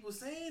bunch of people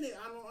saying it,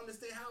 I don't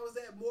understand how is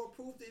that more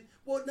proof than,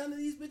 well, none of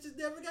these bitches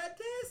never got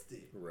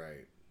tested.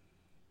 Right.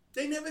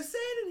 They never said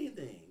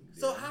anything. Yeah.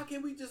 So how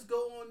can we just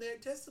go on their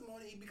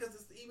testimony, because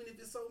even if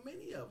there's so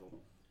many of them?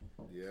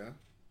 Yeah.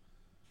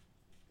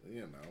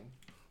 You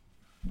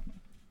know.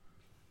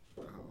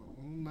 I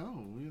don't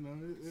know. You know.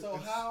 So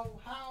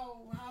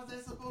how's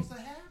that supposed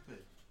to happen?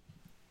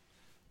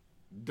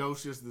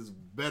 Docious, this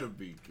better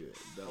be good.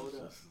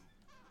 Docious.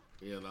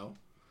 You know.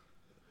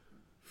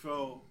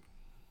 So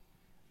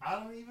I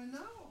don't even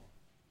know.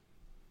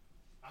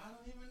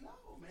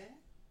 Man.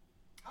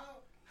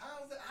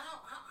 How is that?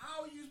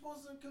 How are you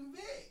supposed to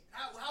convict?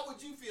 How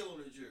would you feel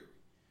on the jury?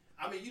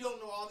 I mean, you don't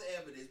know all the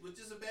evidence, but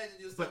just imagine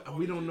yourself. But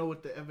we don't know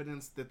what the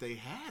evidence that they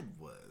had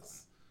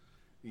was.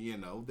 You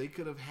know, they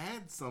could have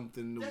had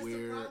something That's where.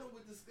 That's the problem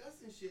with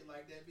discussing shit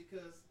like that,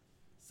 because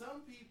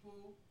some people.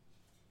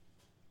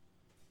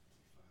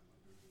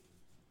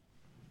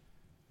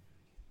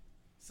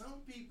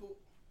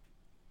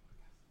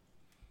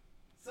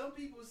 Some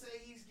people say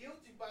he's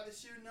guilty by the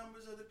sheer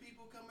numbers of the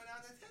people coming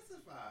out to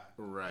testify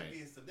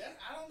against him.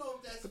 I don't know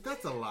if that's. But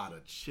that's a lot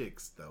of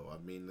chicks, though. I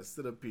mean, to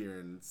sit up here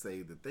and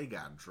say that they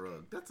got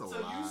drugged, that's a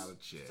lot of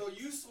chicks. So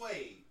you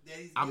swayed that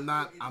he's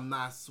guilty? I'm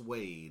not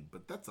swayed,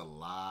 but that's a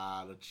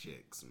lot of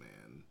chicks,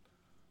 man.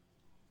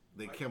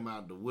 They come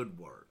out the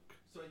woodwork.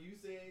 So you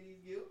saying he's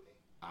guilty?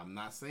 I'm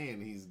not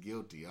saying he's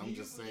guilty. I'm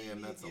just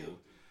saying that's guilty?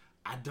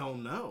 I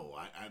don't know.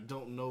 I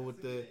don't know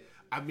what the.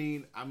 I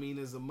mean,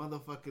 as a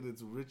motherfucker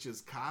that's rich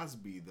as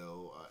Cosby,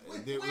 though.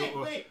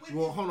 Wait.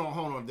 Well, hold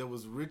on. There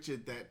was rich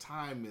at that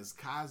time as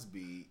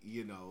Cosby.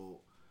 You know,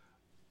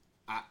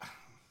 I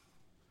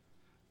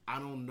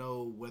don't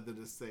know whether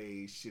to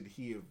say, should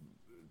he have,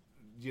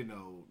 you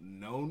know,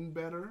 known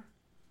better.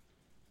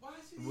 Why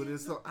should he?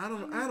 I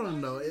don't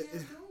know. He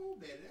has known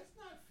better. That's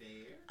not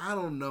fair. I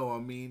don't know. I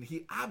mean,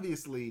 he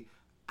obviously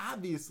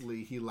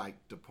he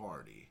liked to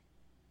party.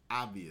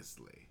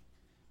 Obviously,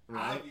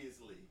 right?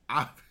 Obviously.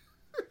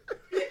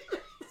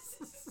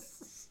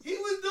 He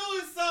was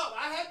doing something.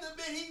 I have to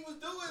admit, he was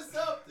doing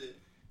something.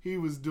 He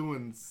was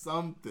doing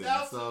something.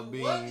 So I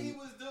mean, what he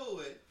was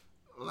doing.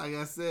 Like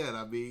I said,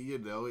 I mean, you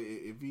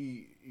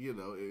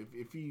know,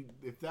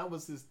 if that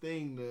was his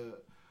thing to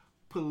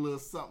put a little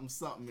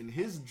something in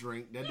his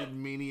drink, that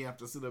didn't mean he have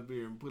to sit up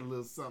here and put a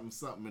little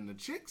something in the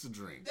chick's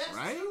drink. That's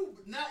right? true.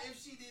 Not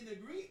if she didn't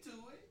agree to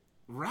it.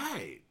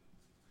 Right.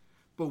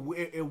 But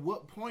at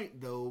what point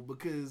though?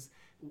 Because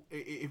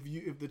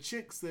if the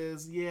chick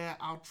says, yeah,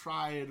 I'll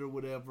try it or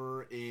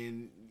whatever,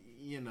 and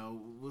you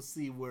know, we'll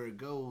see where it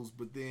goes,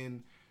 but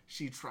then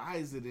she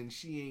tries it and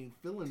she ain't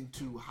feeling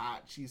too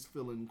hot, she's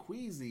feeling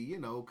queasy, you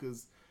know,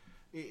 because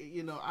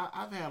you know,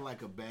 I've had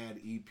like a bad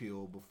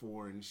E-pill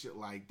before and shit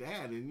like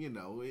that, and you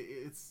know,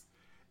 it's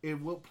at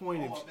what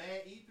point? A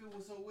bad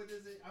E-pill. So what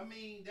is it? I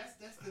mean,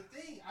 that's the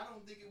thing. I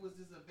don't think it was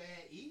just a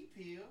bad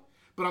E-pill.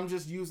 But I'm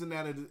just using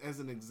that as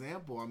an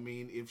example. I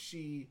mean, if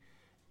she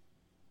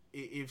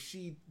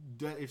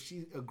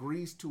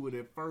agrees to it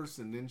at first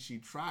and then she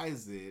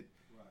tries it,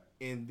 right,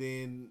 and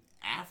then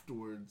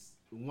afterwards,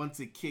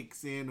 once it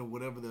kicks in or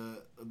whatever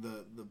the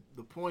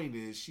point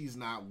is, she's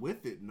not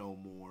with it no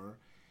more.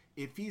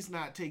 If he's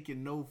not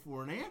taking no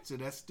for an answer,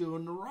 that's still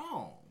in the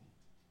wrong.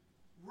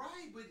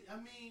 Right, but I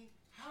mean,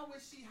 how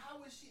was she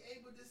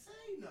able to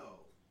say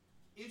no?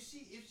 If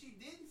she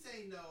didn't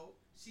say no,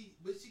 she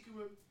can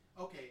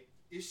okay.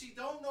 If she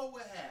don't know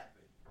what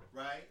happened,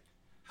 right?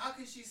 How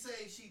can she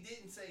say she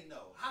didn't say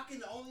no? How can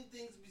the only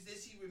things that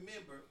she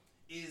remember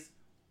is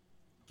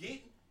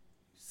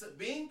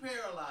being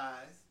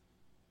paralyzed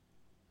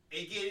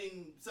and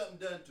getting something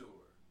done to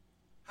her?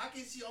 How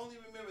can she only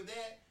remember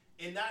that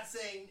and not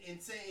saying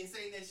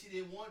that she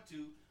didn't want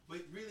to, but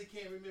really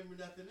can't remember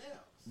nothing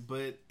else?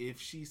 But if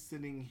she's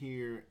sitting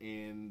here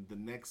and the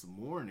next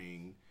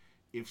morning,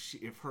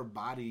 if her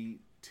body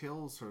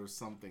tells her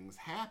something's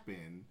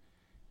happened.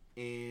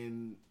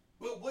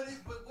 But what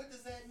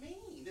does that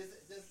mean?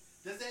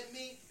 Does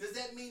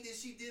that mean that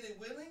she did it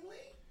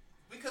willingly?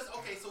 Because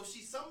okay, so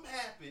something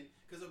happened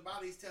because her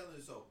body's telling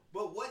her so.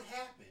 But what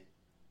happened?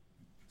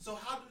 So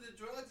how do the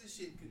drugs and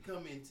shit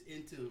come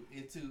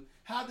into?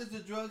 How does the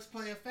drugs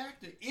play a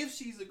factor if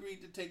she's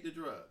agreed to take the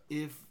drug?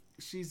 If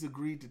she's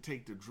agreed to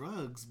take the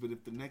drugs, but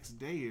if the next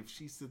day if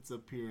she sits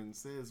up here and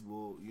says,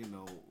 well, you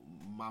know,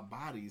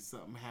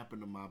 something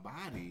happened to my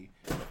body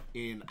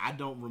and I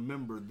don't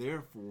remember,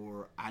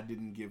 therefore I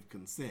didn't give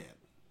consent.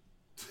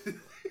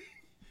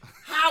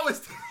 How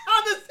does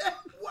that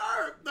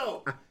work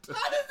though?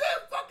 How does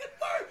that fucking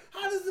work?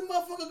 How does the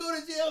motherfucker go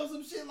to jail or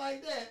some shit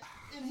like that?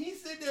 And he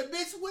said that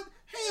bitch would,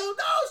 hell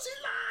no,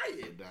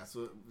 she lying. That's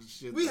what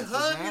shit. We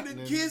hugging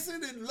and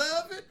kissing and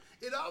loving,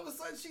 and all of a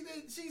sudden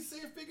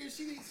figured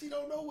she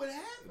don't know what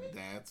happened.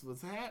 That's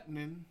what's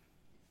happening,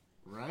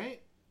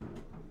 right?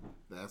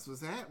 That's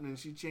what's happening.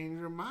 She changed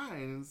her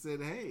mind and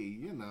said, hey,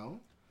 you know,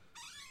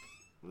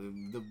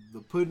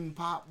 The pudding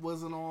pop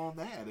wasn't all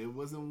that. It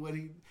wasn't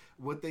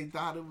what they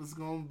thought it was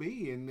gonna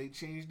be, and they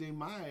changed their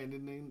mind,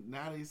 and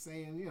now they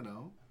saying,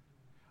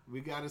 we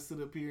got to sit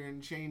up here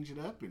and change it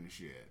up and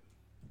shit.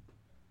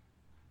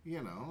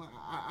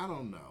 I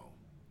don't know.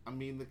 I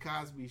mean, the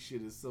Cosby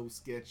shit is so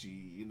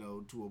sketchy,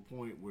 to a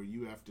point where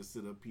you have to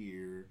sit up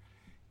here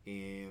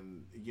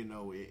and,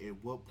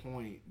 at what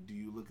point do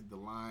you look at the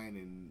line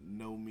and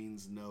no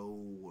means no,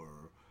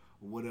 or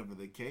whatever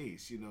the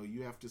case?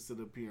 You have to sit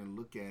up here and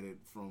look at it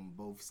from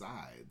both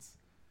sides.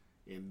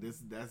 And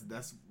that's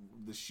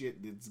the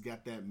shit that's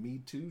got that Me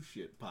Too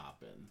shit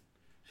popping,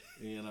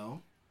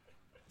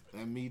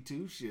 That Me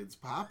Too shit's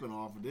popping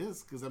off of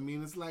this. Because,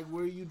 it's like,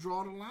 where you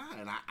draw the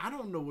line. I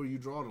don't know where you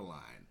draw the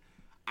line.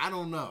 I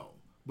don't know.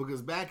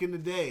 Because back in the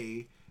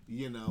day,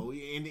 and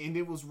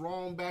it was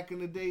wrong back in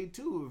the day,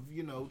 too.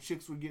 If,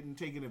 chicks were getting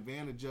taken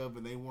advantage of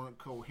and they weren't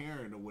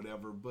coherent or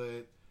whatever.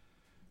 But,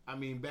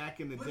 back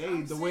in the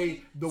day, the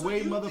way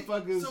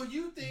motherfuckers... So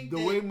you think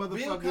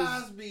Bill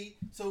Cosby...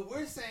 So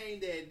we're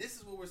saying that... This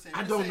is what we're saying.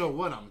 I don't know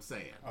what I'm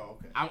saying. Oh,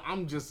 okay.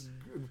 I'm just...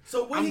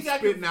 So when I'm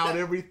spitting out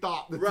every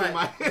thought that's in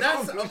my head.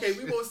 Okay,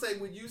 we won't say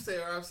what you say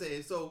or I'm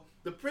saying. So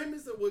the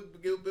premise of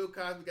what Bill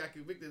Cosby got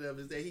convicted of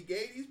is that he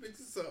gave these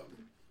bitches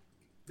something.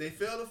 They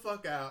fell the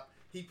fuck out.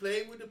 He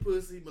played with the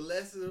pussy,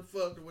 molested or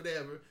fucked or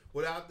whatever,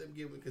 without them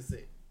giving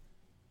consent.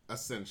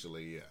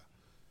 Essentially,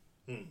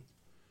 yeah.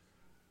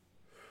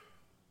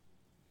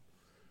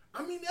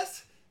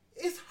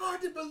 It's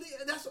hard to believe.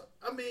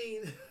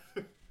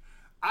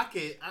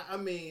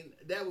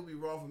 That would be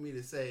wrong for me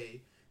to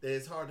say that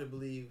it's hard to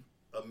believe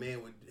a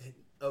man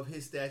of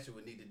his stature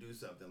would need to do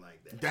something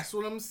like that. That's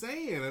what I'm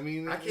saying.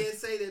 I can't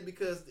say that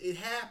because it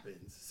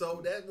happens.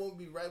 So that wouldn't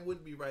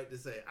be right to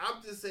say.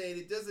 I'm just saying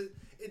it doesn't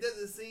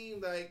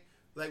seem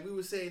like we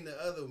were saying the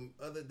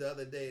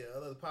other day,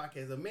 other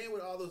podcast, a man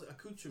with all those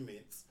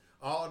accoutrements,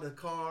 all the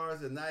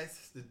cars,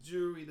 the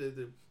jewelry,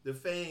 the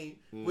fame,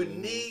 would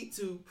need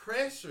to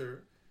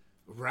pressure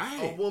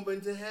a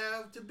woman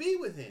to be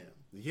with him.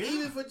 Yeah.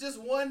 Even for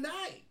just one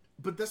night.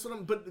 But that's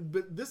what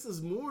but this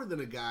is more than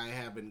a guy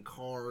having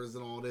cars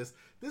and all this.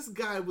 This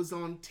guy was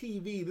on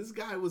TV. This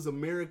guy was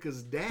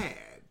America's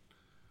dad.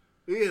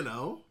 He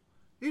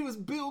was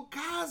Bill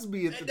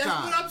Cosby at the time.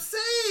 That's what I'm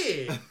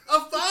saying. A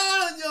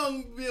fine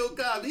young Bill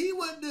Cosby. He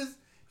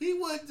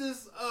wasn't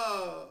just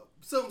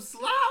some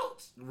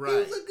slouch. Right. He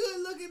was a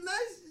good looking,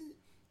 nice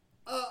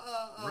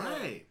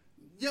right.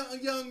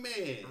 young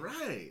man.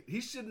 Right. He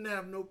shouldn't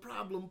have no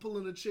problem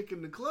pulling a chick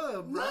in the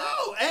club, right?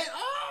 No, at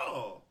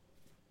all.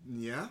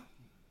 Yeah.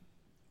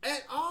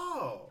 At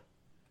all.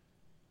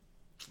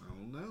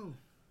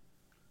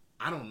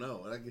 I don't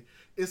know.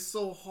 It's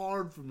so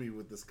hard for me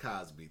with this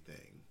Cosby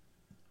thing.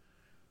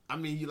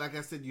 Like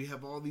I said, you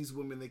have all these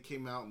women that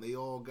came out and they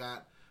all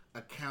got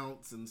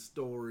accounts and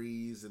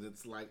stories, and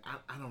it's like,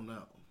 I don't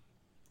know.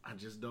 I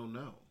just don't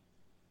know.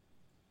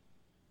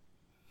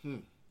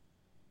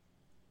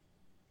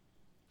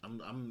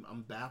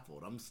 I'm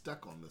baffled. I'm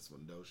stuck on this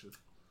one, Dosha.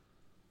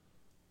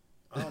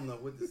 I don't know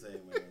what to say,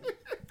 man.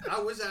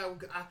 I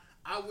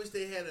wish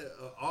they had an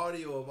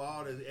audio of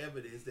all the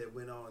evidence that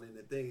went on in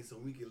the thing so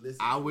we could listen.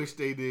 I wish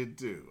they did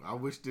too. I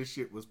wish this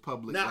shit was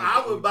public. Now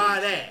I would buy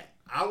that.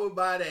 I would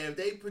buy that if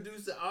they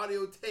produced the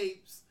audio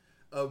tapes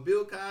of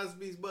Bill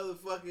Cosby's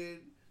motherfucking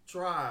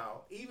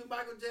trial, even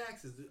Michael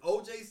Jackson's,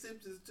 O.J.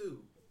 Simpson's too.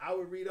 I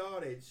would read all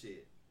that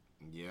shit.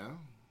 Yeah.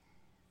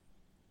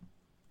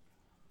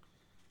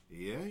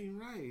 Yeah, you're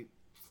right.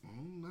 I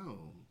don't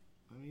know.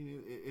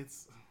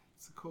 It's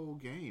a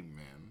cold game,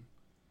 man.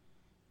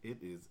 It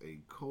is a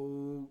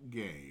cold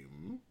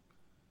game.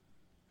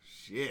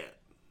 Shit.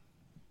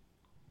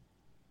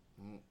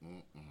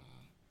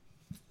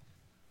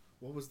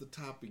 What was the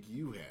topic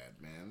you had,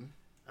 man?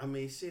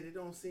 Shit, it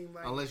don't seem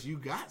like... Unless you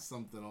got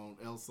something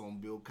else on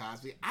Bill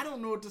Cosby. I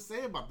don't know what to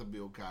say about the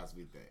Bill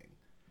Cosby thing.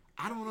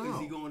 I don't know. Is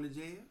he going to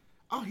jail?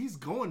 Oh, he's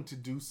going to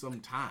do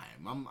some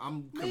time. I'm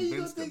convinced of that. Man, you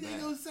don't think they're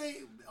going to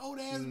say old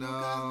ass Bill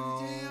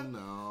Cosby to jail?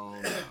 No.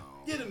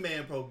 Get a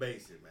man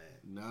probation, man.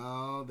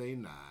 No, they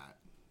not.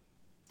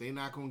 They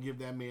not going to give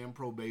that man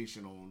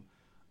probation on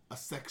a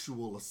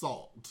sexual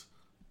assault.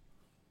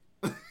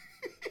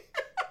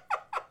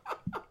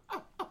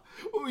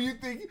 Who you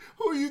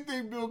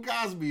think Bill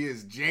Cosby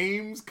is?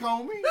 James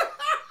Comey?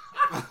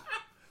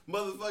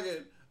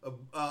 Motherfucking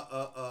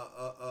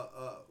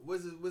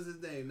what's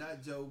his name?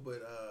 Not Joe,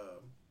 but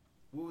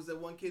what was that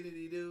one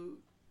Kennedy dude?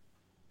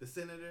 The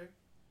senator?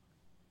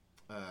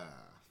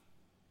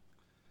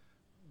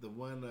 The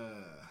one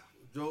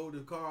drove the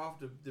car off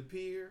the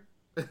pier.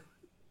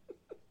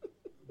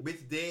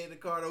 Bitch dead in the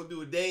car, don't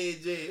do a day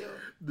in jail.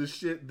 The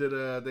shit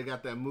that they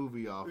got that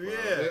movie off of.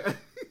 Yeah.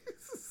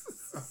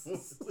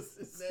 What's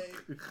his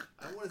name?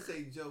 I want to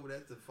say Joe, but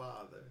that's the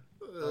father.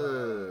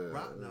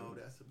 No,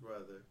 that's the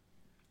brother.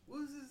 What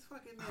was his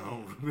fucking name? I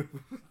don't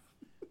remember.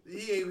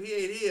 He ain't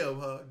him,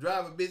 huh?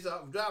 Drive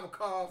a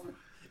car off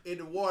in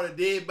the water,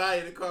 dead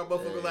body in the car,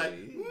 motherfucker like.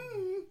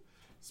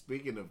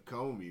 Speaking of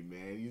Comey,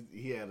 man,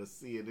 he had a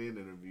CNN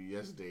interview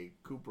yesterday.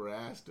 Cooper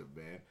asked him,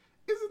 man,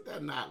 Isn't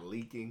that not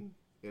leaking?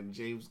 And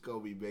James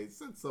Comey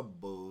said some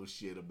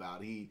bullshit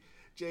about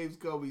James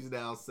Comey's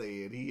now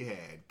saying he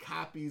had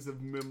copies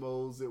of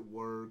memos at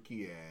work.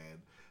 He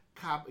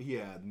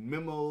had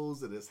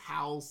memos at his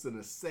house in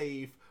a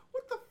safe.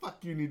 What the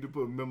fuck you need to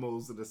put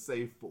memos in a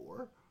safe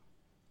for?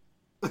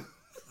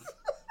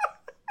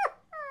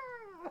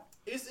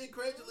 It's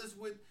incredulous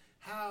with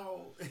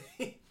how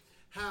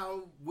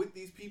what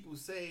these people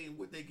say and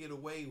what they get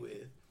away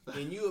with.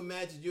 And you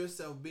imagine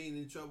yourself being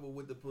in trouble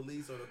with the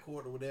police or the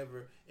court or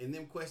whatever, and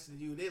them questioning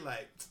you, they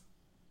like,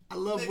 I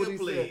love what he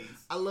said.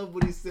 I love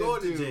what he said Go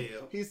too. to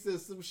jail. He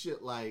said some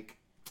shit like,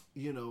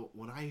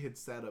 when I had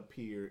sat up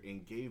here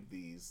and gave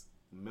these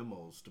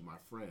memos to my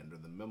friend, or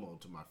the memo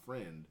to my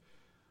friend,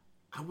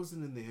 I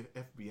wasn't in the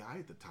FBI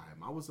at the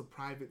time. I was a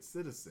private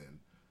citizen.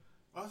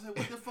 I was like,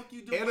 what the fuck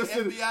you doing with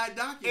FBI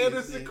documents?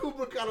 Anderson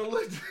Cooper kind of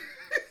looked.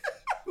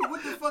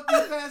 What the fuck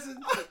you passing?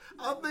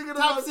 I'm thinking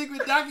top about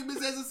secret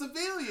documents as a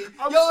civilian.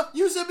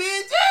 You should be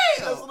in jail.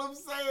 That's what I'm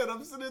saying.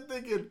 I'm sitting there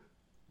thinking,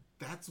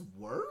 that's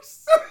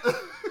worse. No,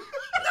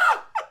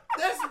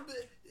 that's.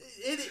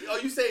 Are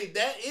you saying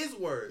that is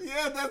worse?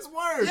 Yeah, that's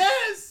worse.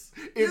 Yes,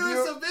 you're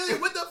a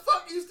civilian. What the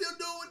fuck are you still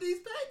doing with this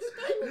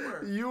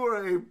paperwork?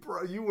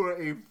 You were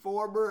a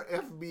former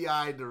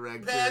FBI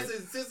director.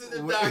 Passing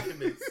sensitive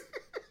documents.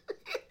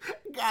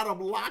 Got them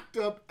locked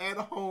up at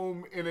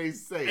home in a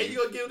safe. And you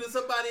gonna give it to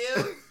somebody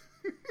else?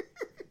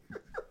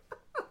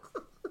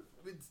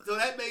 So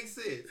that makes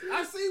sense.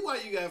 I see why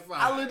you got fired.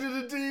 I looked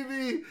at the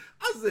TV.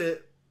 I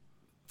said,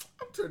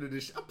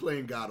 I'm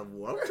playing God of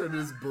War. I'm turning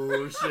this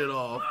bullshit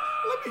off.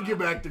 Let me get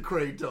back to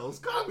Kratos.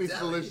 Call me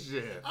full of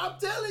shit. I'm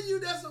telling you,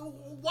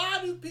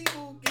 why do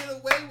people get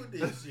away with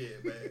this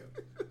shit, man?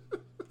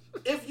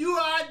 If you or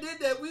I did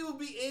that, we would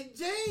be in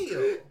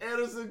jail.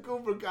 Anderson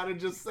Cooper kind of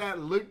just sat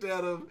and looked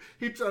at him.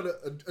 He tried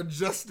to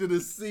adjust in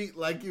his seat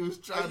like he was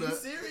trying to. Are you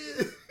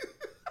serious?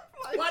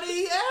 Why did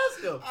he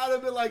ask him? I'd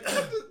have been like,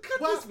 cut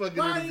this fucking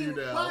interview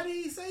down. Why did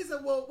he say so?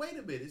 Well, wait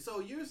a minute.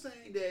 So you're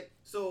saying that?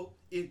 So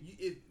if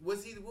who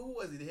was he?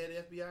 The head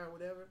of FBI or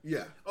whatever?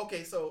 Yeah.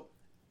 Okay, so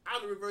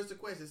I'll reverse the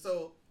question.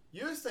 So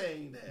you're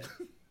saying that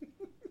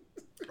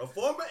a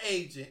former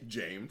agent,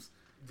 James,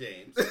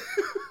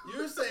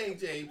 you're saying,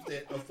 James,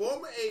 that a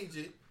former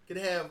agent can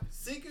have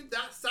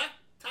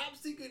top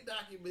secret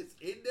documents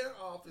in their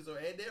office or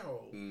at their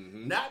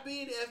home, not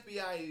be in the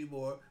FBI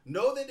anymore,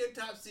 know that they're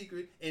top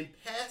secret, and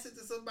pass it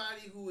to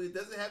somebody who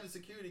doesn't have the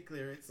security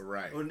clearance,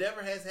 right, or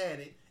never has had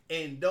it,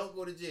 and don't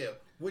go to jail.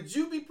 Would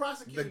you be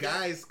prosecuted? The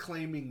guy's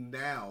claiming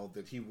now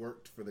that he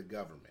worked for the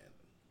government.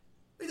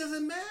 It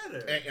doesn't matter.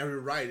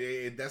 And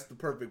right, that's the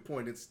perfect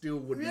point. It still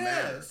wouldn't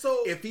matter.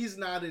 So if he's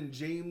not in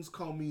James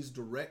Comey's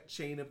direct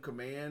chain of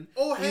command,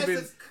 or has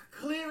the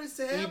clearance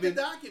to have the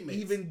documents,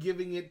 even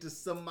giving it to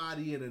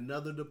somebody in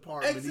another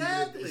department,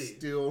 exactly, is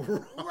still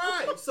wrong.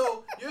 Right.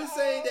 So you're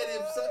saying that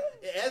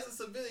if as a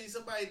civilian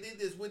somebody did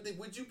this,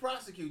 would you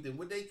prosecute them?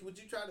 Would they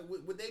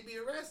be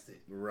arrested?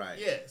 Right.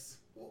 Yes.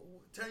 Well,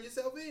 turn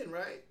yourself in,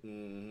 right?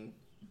 Mm-hmm.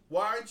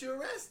 Why aren't you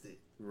arrested?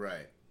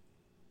 Right.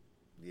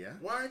 Yeah.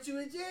 Why aren't you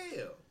in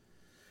jail?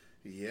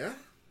 Yeah.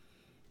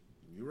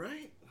 You're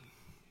right.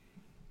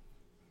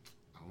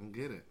 I don't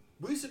get it.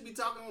 We should be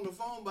talking on the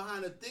phone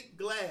behind a thick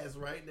glass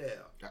right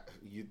now.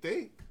 You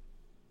think?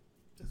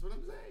 That's what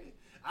I'm saying.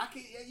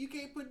 You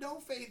can't put no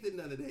faith in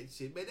none of that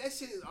shit, man. That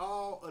shit is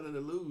all an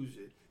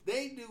illusion.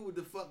 They do what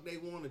the fuck they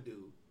want to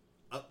do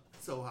up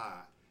so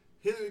high.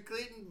 Hillary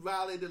Clinton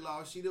violated the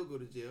law. She don't go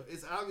to jail.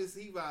 It's obvious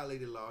he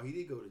violated the law. He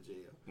didn't go to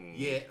jail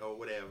yet or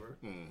whatever.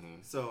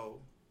 Mm-hmm. So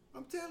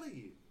I'm telling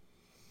you.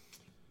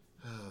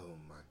 Oh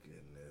my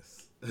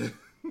goodness.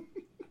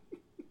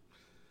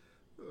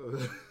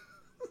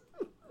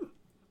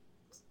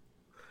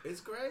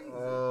 It's crazy.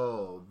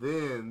 Oh,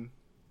 then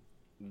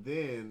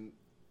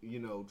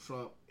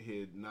Trump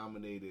had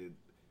nominated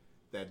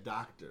that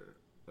doctor.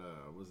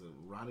 Was it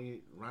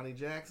Ronnie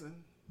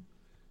Jackson?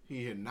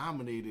 He had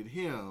nominated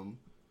him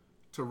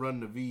to run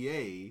the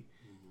VA,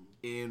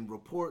 and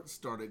reports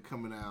started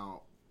coming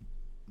out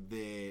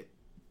that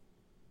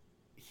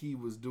he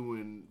was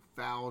doing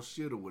foul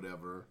shit or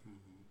whatever,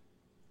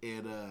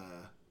 and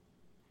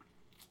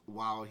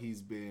while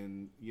he's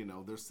been,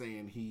 they're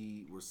saying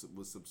he was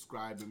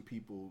subscribing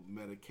people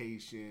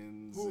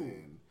medications. Ooh.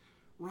 And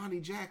Ronnie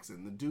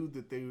Jackson, the dude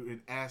that they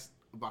had asked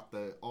about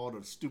all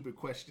the stupid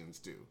questions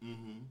to,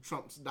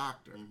 Trump's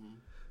doctor,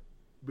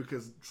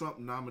 because Trump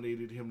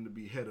nominated him to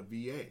be head of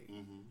VA.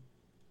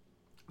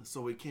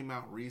 So it came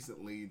out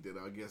recently that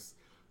I guess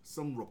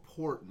some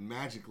report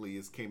magically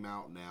came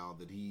out now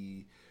that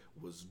he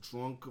was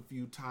drunk a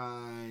few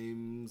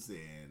times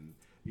and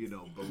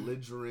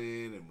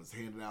belligerent and was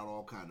handing out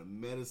all kind of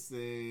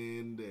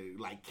medicine,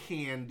 like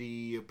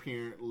candy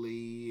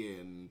apparently.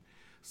 And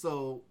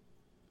so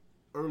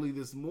early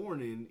this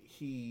morning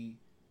he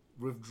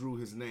withdrew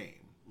his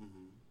name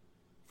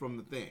from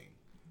the thing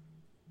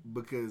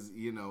because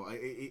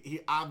he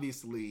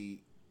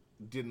obviously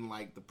didn't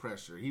like the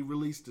pressure. He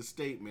released a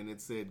statement. It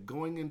said,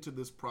 going into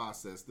this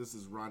process, this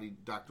is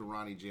Dr.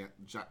 Ronnie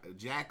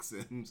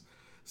Jackson's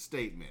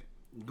statement.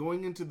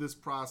 Going into this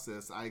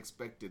process, I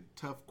expected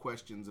tough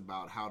questions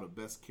about how to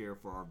best care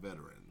for our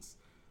veterans,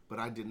 but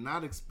I did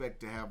not expect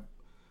to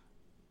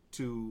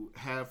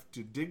have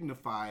to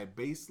dignify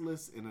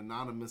baseless and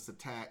anonymous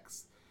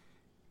attacks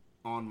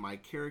on my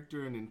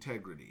character and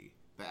integrity.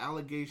 The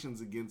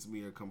allegations against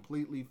me are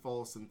completely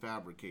false and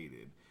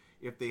fabricated.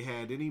 If they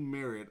had any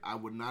merit, I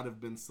would not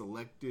have been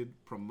selected,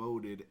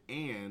 promoted,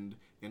 and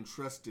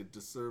entrusted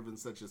to serve in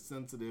such a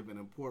sensitive and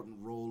important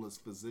role as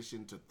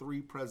physician to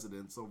 3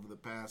 presidents over the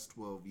past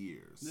 12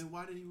 years. Then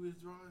why did he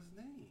withdraw his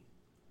name?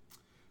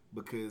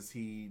 Because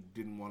he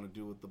didn't want to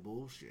deal with the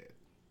bullshit.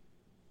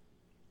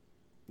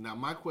 Now,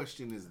 my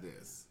question is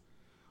this.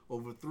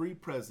 Over 3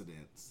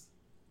 presidents,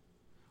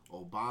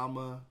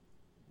 Obama,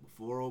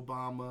 before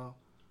Obama,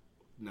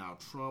 now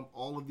Trump,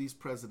 all of these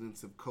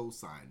presidents have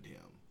co-signed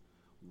him.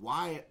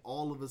 Why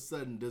all of a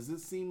sudden does it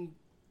seem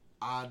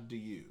odd to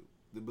you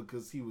that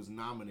because he was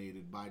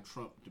nominated by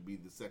Trump to be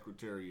the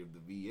Secretary of the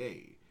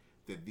VA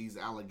that these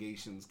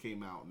allegations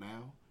came out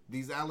now?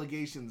 These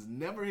allegations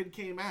never had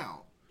came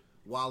out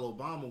while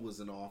Obama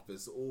was in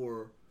office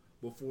or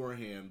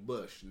beforehand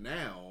Bush.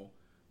 Now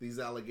these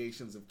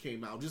allegations have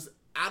came out just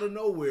out of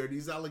nowhere.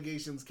 These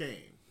allegations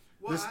came.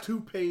 Well, this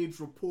 2-page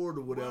report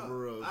or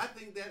whatever. Well, I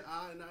think that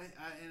odd, and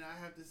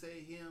I have to say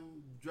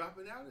him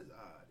dropping out is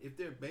odd. If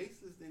they're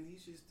baseless, then he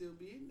should still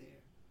be in there.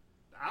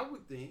 I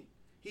would think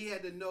he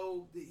had to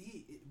know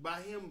that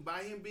by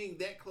him being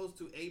that close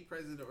to a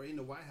president or in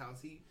the White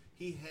House,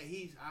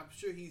 I'm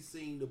sure he's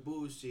seen the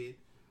bullshit,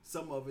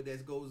 some of it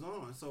that goes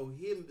on. So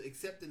him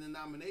accepting the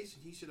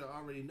nomination, he should have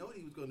already known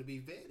he was going to be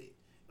vetted,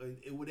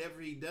 and whatever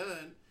he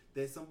done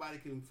that somebody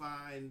can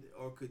find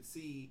or could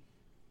see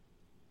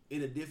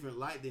in a different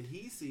light than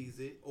he sees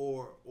it,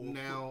 or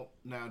now,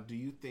 do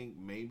you think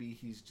maybe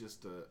he's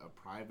just a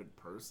private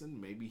person?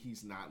 Maybe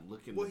he's not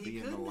looking to be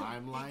in the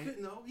limelight.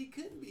 He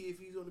couldn't be if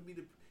he's going to be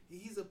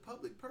he's a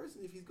public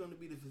person if he's going to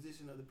be the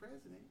physician of the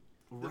president.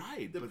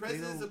 Right, the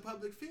president's a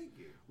public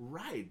figure.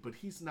 Right, but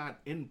he's not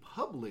in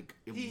public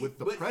with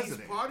the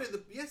president. He's part of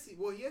the yes,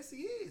 he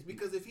is,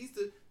 because if he's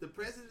the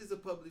president is a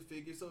public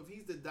figure. So if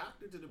he's the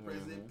doctor to the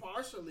president,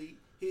 partially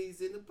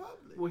he's in the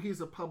public. Well,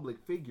 he's a public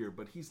figure,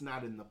 but he's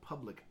not in the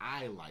public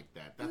eye like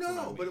that. That's no, what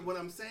I mean. But what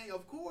I'm saying,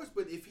 of course,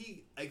 but if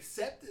he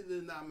accepted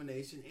the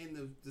nomination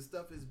and the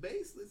stuff is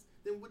baseless,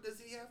 then what does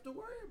he have to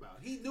worry about?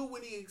 He knew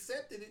when he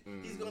accepted it,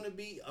 he's going to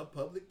be a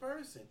public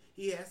person.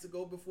 He has to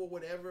go before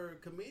whatever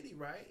committee,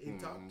 right, and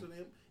talk to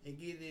them and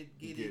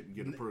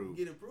get approved.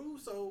 Get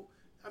approved. So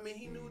I mean,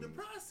 he knew the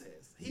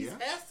process. He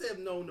has to have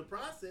known the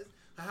process.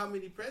 How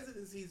many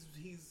presidents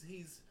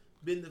he's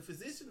been the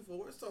physician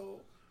for?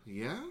 So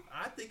yeah,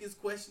 I think it's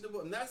questionable.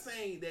 I'm not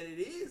saying that it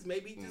is.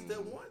 Maybe he just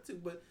doesn't want to,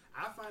 but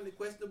I find it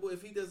questionable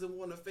if he doesn't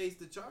want to face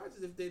the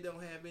charges if they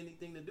don't have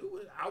anything to do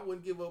with it. I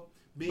wouldn't give up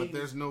being. But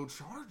there's no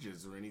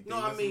charges or anything.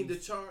 No, I mean the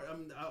charge.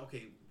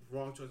 Okay,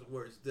 wrong choice of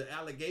words. The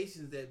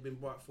allegations that have been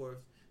brought forth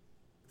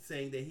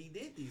saying that he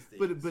did these things.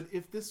 But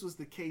if this was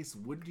the case,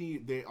 wouldn't he?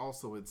 They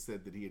also had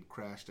said that he had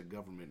crashed a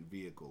government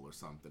vehicle or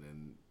something,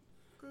 and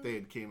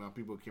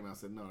people came out and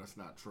said, no, that's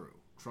not true.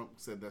 Trump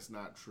said that's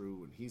not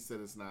true, and he said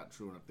it's not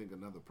true, and I think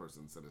another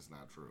person said it's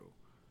not true.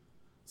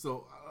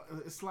 So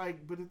it's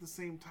like, but at the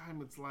same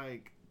time, it's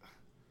like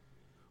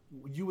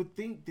you would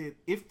think that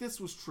if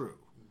this was true,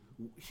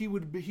 he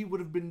would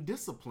have been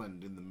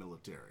disciplined in the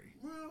military.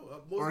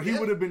 Well, or he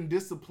would have been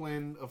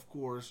disciplined, of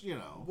course,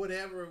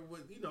 whatever,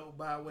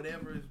 by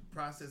whatever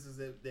processes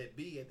that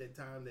be at that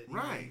time that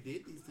he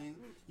did these things.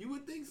 You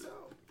would think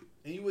so,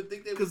 and you would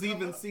think that because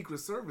even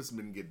Secret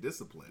Servicemen get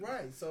disciplined,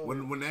 right? So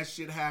when that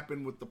shit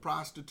happened with the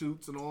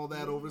prostitutes and all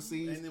that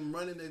overseas, and them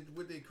running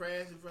with their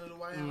crash in front of the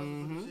White House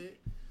and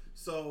shit.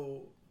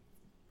 So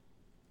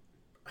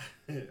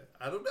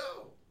I don't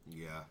know.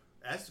 Yeah.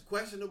 That's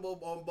questionable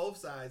on both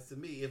sides to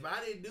me. If I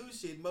didn't do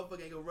shit,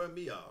 motherfucker ain't gonna run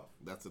me off.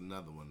 That's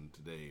another one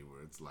today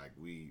where it's like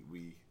we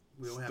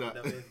don't have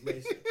enough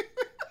information.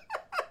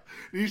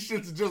 These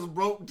shits just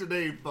broke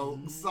today,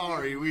 folks.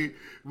 Sorry, we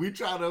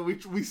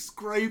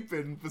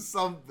scraping for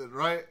something,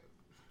 right?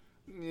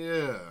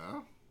 Yeah.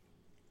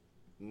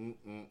 Yeah,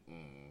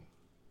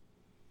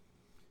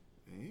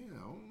 I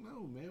don't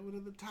know, man. What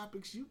other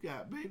topics you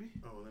got, baby?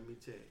 Oh, let me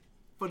check.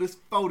 For this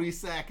 40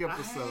 sack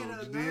episode, I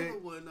had another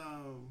one.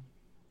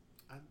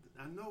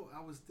 I know I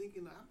was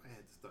thinking I might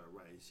have to start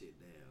writing shit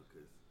down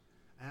because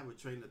I have a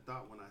train of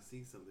thought when I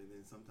see something,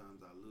 then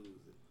sometimes I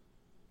lose it.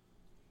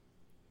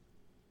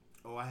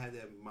 Oh, I had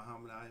that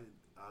Muhammad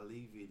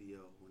Ali video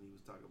when he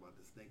was talking about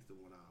the snakes, the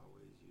one I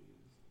always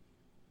use.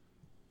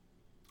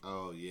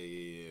 Oh,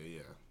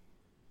 yeah.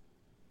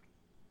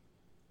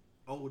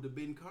 Oh, the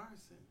Ben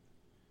Carson.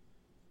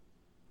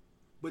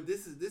 But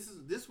this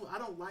one. I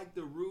don't like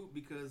the route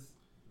because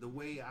the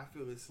way I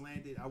feel it's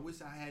slanted. I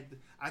wish I had.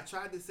 I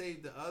tried to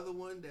save the other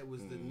one that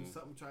was the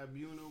something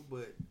tribunal,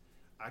 but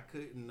I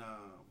couldn't.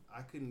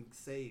 I couldn't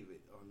save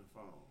it on the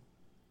phone.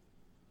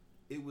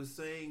 It was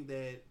saying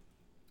that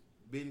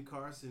Ben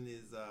Carson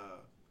is.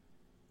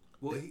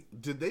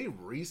 Did they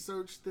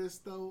research this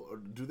though, or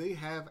do they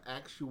have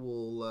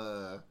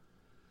actual?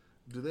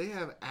 Do they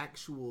have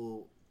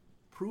actual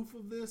proof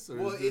of this? Or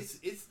Well, is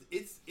it's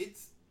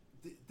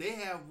they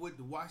have what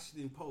the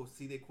Washington Post.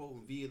 See, they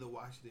quoting via the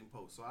Washington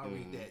Post. So I'll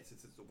read that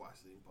since it's the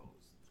Washington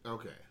Post.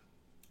 Okay.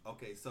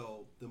 Okay,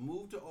 so the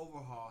move to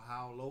overhaul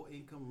how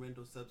low-income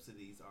rental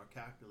subsidies are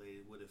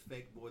calculated would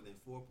affect more than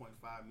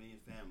 4.5 million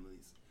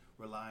families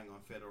relying on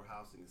federal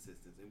housing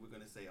assistance, and we're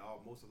going to say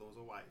most of those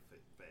are white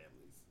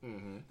families.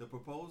 Mm-hmm. The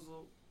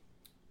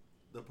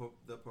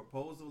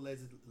proposal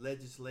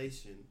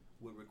legislation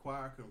would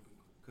require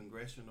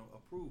congressional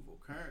approval.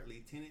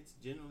 Currently, tenants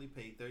generally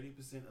pay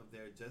 30% of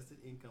their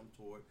adjusted income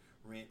toward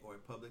rent or a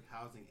public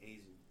housing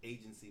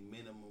agency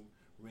minimum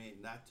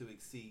rent not to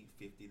exceed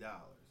 $50.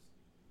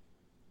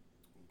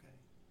 Okay,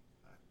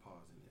 I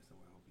paused in there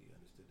somewhere. I hope you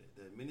understood that.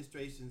 The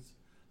administration's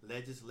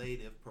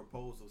legislative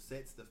proposal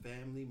sets the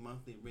family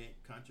monthly rent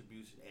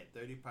contribution at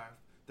 35%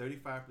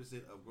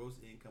 of gross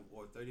income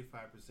or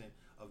 35%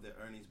 of their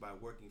earnings by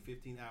working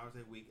 15 hours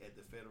a week at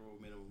the federal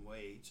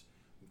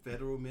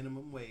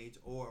minimum wage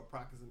or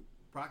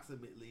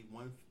approximately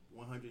 $150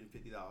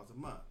 a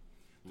month,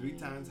 3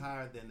 times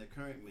higher than the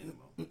current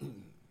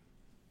minimum.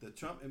 The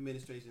Trump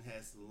administration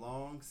has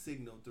long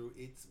signaled through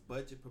its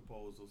budget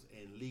proposals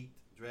and leaked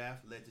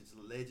draft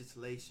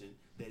legislation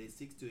that it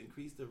seeks to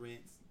increase the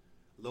rents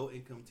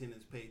low-income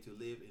tenants pay to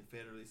live in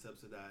federally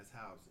subsidized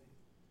housing.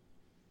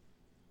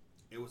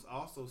 It was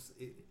also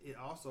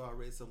I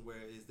read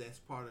somewhere is that's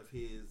part of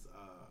his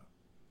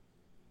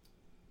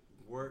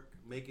work,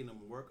 making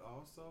them work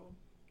also.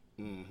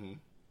 Mm-hmm.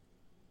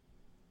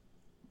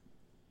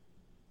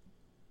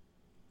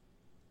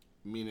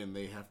 Meaning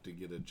they have to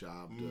get a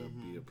job to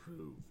be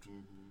approved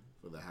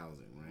for the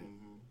housing, right?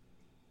 Mm-hmm.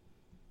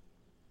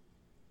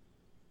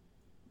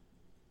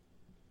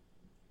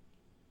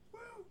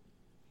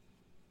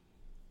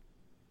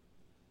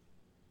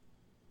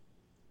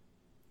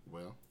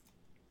 Well.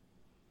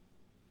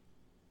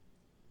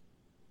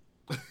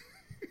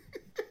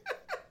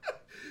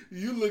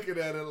 You looking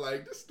at it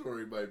like this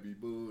story might be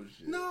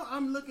bullshit. No,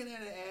 I'm looking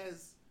at it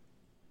as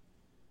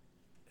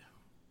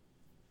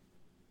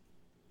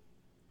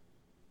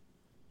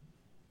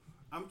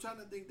I'm trying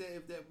to think that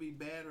if that be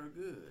bad or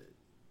good.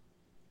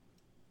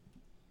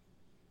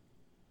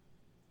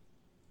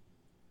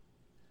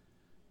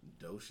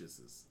 Docious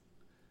is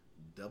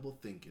double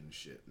thinking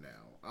shit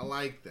now. I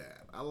like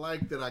that. I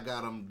like that I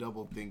got them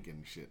double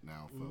thinking shit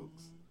now,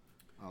 folks.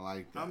 I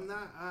like that. I'm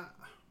not.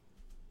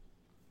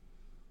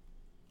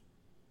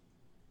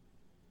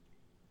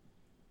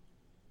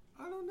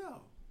 I don't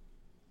know.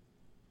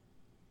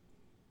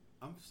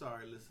 I'm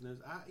sorry, listeners.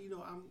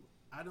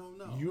 I don't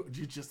know. You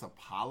just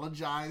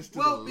apologize to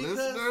Well, the because-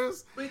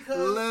 listeners?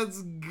 because-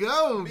 Let's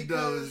go,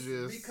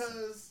 Docious.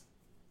 Because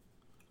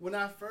when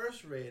I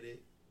first read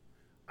it,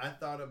 I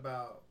thought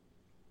about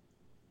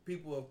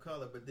people of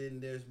color, but then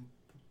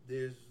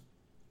there's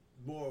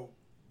more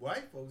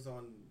white folks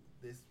on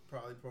this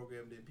probably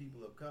program than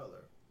people of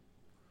color.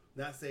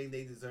 Not saying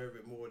they deserve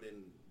it more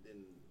than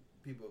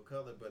people of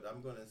color, but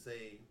I'm gonna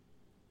say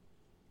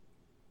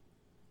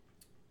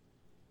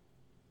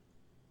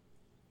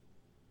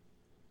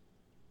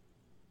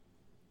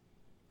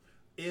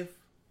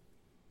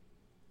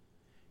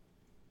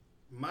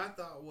my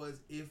thought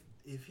was if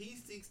he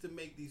seeks to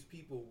make these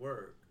people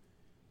work,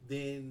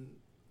 then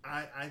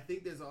I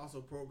think there's also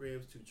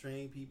programs to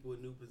train people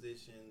in new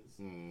positions.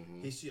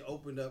 Mm-hmm. He should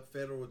open up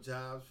federal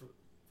jobs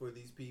for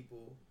these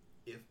people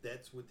if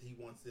that's what he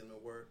wants them to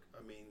work.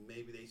 I mean,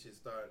 maybe they should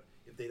start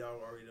if they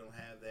already don't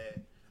have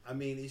that. I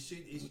mean, it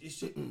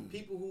should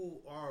people who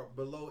are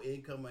below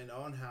income and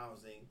on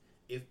housing,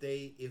 if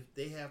they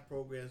have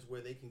programs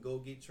where they can go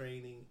get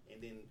training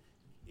and then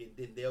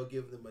they'll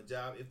give them a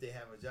job if they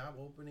have a job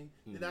opening,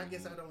 then I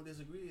guess I don't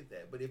disagree with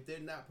that. But if they're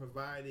not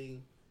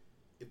providing,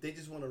 if they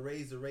just want to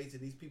raise the rates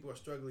and these people are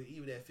struggling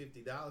even at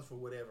 $50 for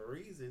whatever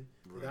reason,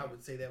 then I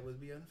would say that would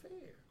be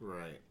unfair.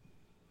 Right.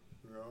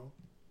 You know?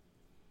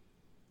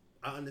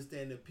 I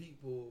understand the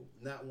people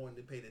not wanting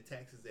to pay the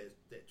taxes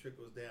that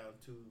trickles down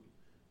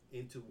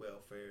into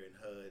welfare and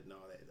HUD and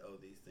all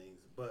these things.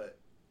 But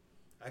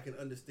I can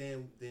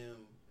understand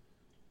them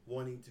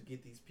wanting to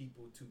get these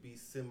people to be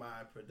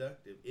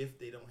semi-productive if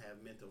they don't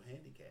have mental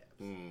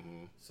handicaps.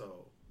 Mm-hmm.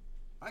 So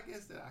I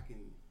guess that I can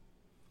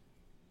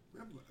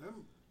remember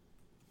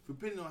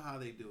depending on how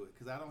they do it,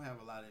 because I don't have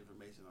a lot of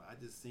information on it.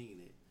 I just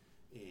seen it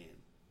and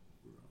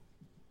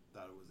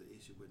thought it was an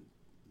issue, but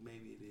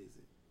maybe it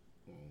isn't.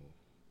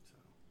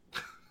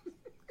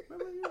 So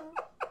remember,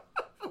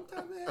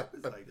 sometimes it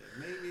happens like that.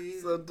 Maybe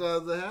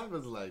sometimes it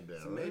happens like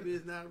that. So right? maybe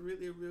it's not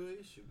really a real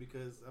issue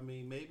because I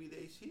mean maybe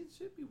they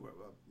should be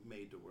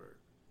made to work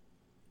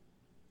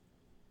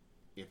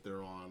if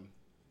they're on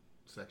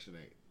Section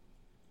 8.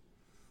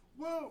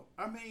 Well,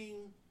 I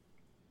mean,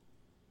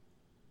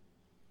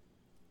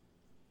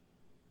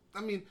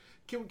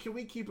 can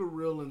we keep it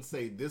real and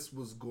say this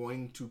was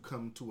going to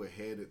come to a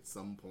head at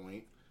some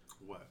point?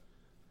 What?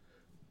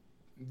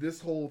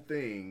 This whole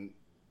thing,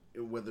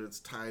 whether it's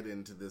tied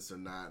into this or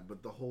not,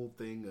 but the whole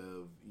thing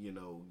of,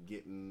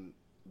 getting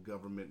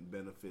government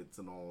benefits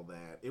and all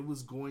that, it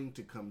was going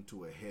to come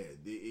to a head.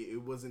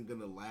 It wasn't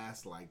going to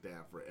last like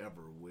that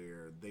forever,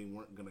 where they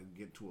weren't going to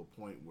get to a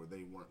point where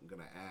they weren't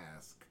going to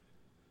ask.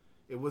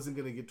 It wasn't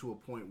going to get to a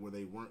point where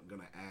they weren't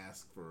going to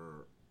ask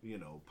for,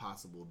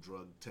 possible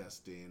drug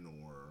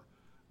testing or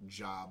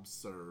job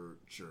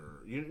search,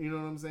 or you know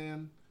what I'm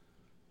saying?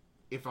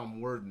 If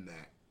I'm wording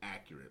that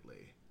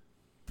accurately.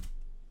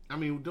 I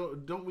mean,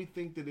 don't we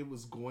think that it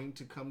was going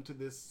to come to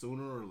this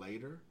sooner or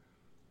later?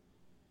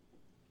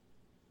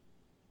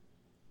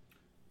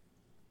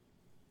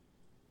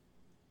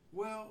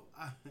 Well,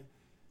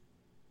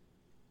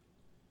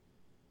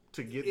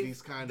 to get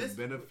these kind of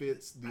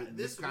benefits,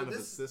 this kind of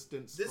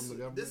assistance from the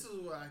government? This is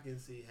what I can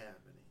see happening.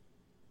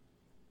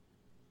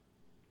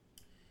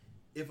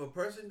 If a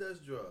person does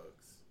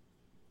drugs,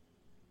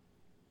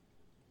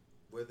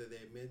 whether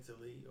they're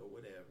mentally or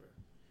whatever,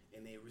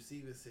 and they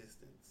receive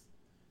assistance,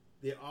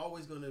 they're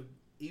always going to,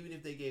 even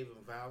if they gave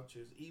them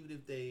vouchers,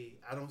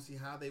 I don't see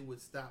how they would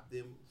stop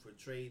them for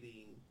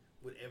trading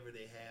whatever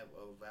they have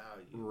of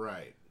value.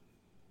 Right.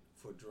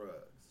 For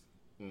drugs.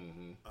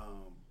 Mm-hmm.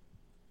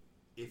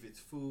 If it's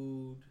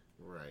food.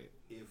 Right.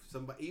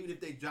 Even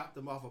if they dropped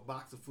them off a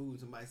box of food,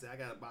 somebody say, I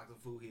got a box of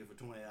food here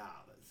for $20.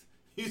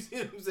 You see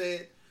what I'm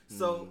saying?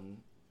 So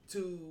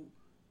to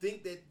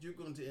think that you're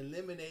going to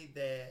eliminate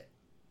that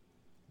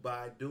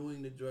by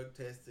doing the drug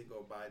testing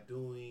or by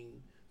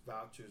doing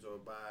vouchers or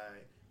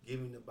by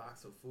giving the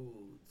box of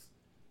foods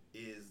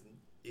is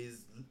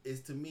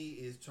to me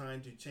is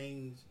trying to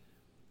change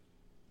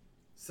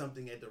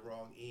something at the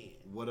wrong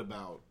end. What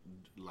about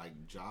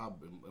like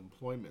job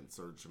employment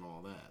search and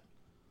all that?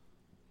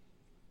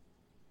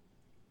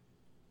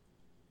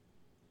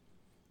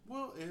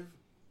 Well,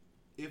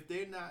 if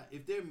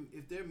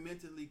they're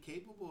mentally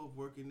capable of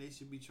working, they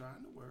should be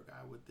trying to work,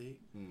 I would think.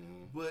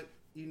 Mm-hmm. But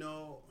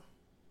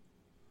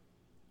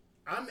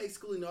I'm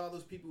excluding all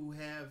those people who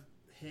have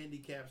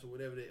handicaps or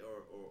whatever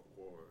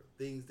or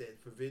things that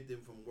prevent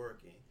them from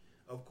working.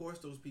 Of course,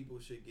 those people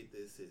should get the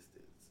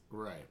assistance.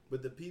 Right.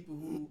 But the people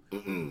who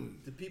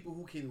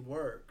can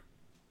work,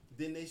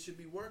 then they should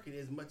be working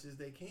as much as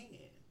they can.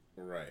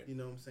 Right. You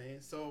know what I'm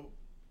saying? So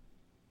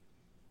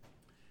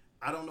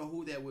I don't know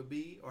who that would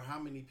be or how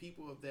many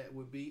people of that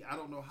would be. I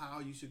don't know how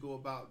you should go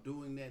about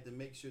doing that to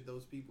make sure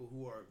those people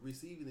who are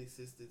receiving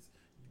assistance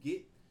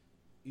get,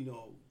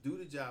 do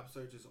the job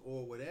searches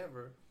or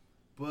whatever.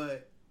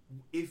 But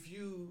if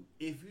you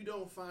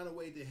don't find a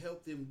way to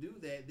help them do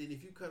that, then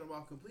if you cut them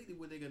off completely,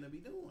 what they're going to be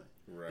doing?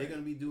 Right. They're going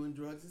to be doing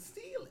drugs and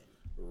stealing.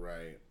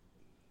 Right.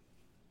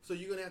 So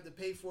you're going to have to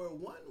pay for it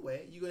one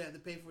way. You're going to have to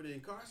pay for to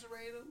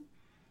incarcerate them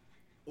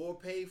or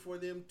pay for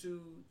them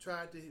to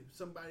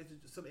some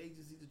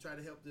agency to try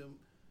to help them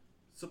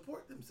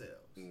support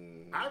themselves.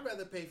 Mm-hmm. I'd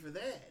rather pay for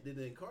that than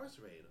to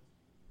incarcerate them.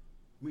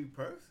 Me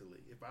personally,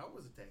 if I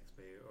was a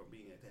taxpayer or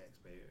being a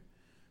taxpayer.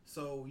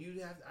 So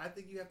I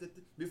think you have to,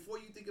 before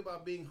you think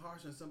about being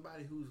harsh on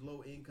somebody who's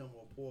low income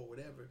or poor or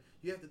whatever,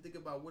 you have to think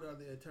about what are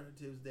the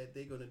alternatives that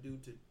they're going to do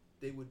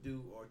they would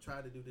do or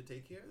try to do to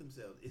take care of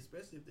themselves,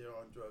 especially if they're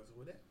on drugs or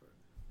whatever.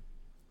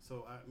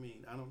 So, I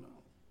mean, I don't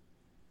know.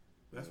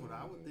 That's what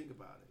I would think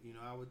about it.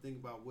 I would think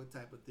about what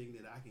type of thing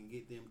that I can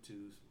get them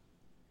to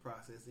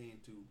process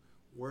into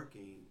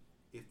working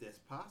if that's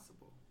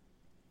possible.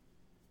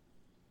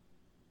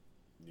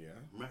 Yeah.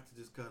 Not to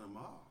just cut them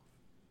off.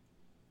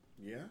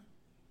 Yeah.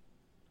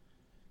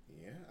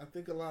 Yeah, I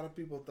think a lot of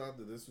people thought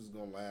that this was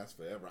going to last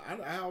forever.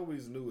 I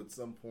always knew at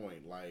some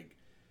point, like,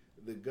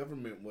 the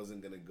government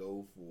wasn't going to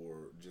go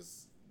for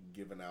just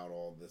giving out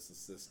all this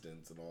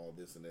assistance and all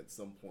this, and at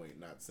some point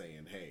not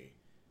saying, hey,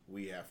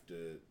 we have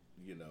to,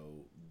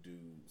 do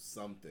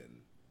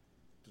something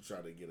to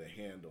try to get a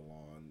handle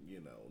on,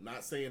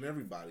 not saying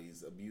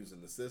everybody's abusing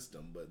the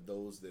system, but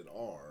those that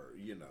are,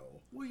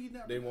 well,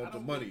 they want the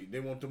money. They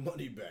want the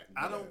money back.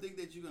 I don't think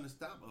that you're going to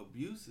stop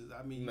abuses.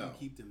 I mean, no. You can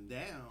keep them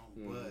down,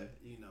 but,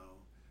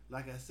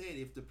 like I said,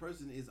 if the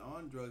person is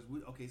on drugs,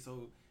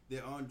 so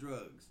they're on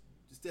drugs.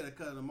 Instead of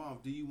cutting them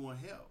off, do you want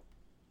help?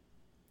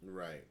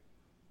 Right.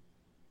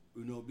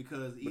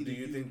 Because either but do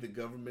you think the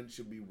government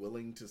should be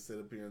willing to sit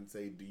up here and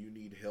say, do you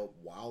need help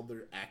while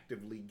they're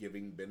actively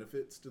giving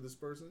benefits to this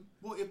person?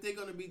 Well, if they're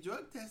going to be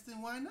drug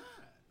testing, why not?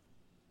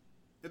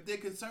 If they're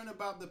concerned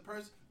about the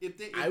person,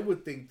 I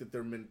would think that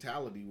their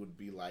mentality would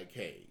be like,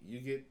 hey, you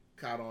get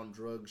caught on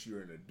drugs,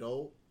 you're an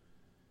adult,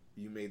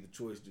 you made the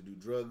choice to do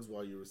drugs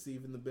while you're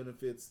receiving the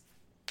benefits,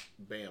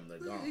 bam, they're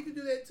gone. You can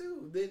do that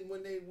too. Then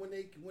when they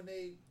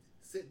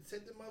set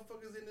the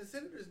motherfuckers in the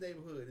senator's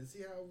neighborhood and see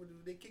how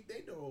they kick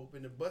their door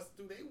open and bust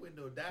through their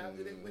window, dive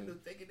through their window,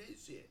 taking their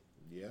shit.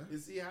 Yeah. And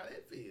see how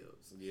that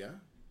feels. Yeah.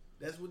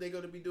 That's what they're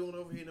going to be doing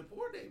over here in the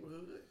poor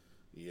neighborhood.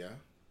 Yeah.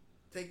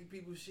 Taking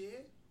people's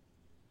shit,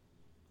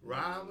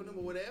 robbing them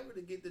or whatever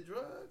to get the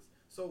drugs.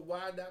 So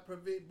why not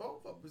prevent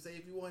both of them? Say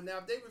if you want. Now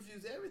if they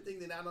refuse everything,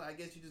 then I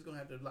guess you're just going to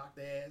have to lock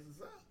their asses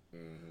up.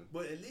 Mm-hmm.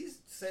 But at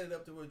least set it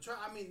up to a trial.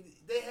 I mean,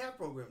 they have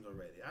programs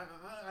already.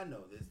 I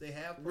know this. They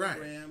have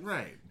programs.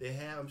 Right. They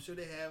have. I'm sure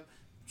they have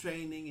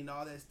training and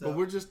all that stuff. But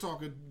we're just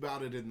talking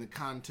about it in the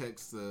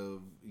context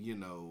of,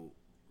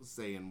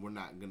 saying we're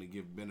not going to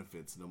give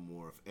benefits no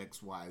more of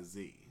X, Y,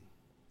 Z.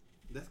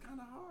 That's kind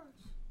of hard.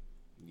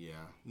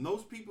 Yeah.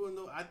 Most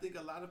people I think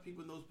a lot of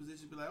people in those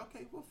positions be like,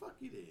 okay, well, fuck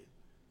you then.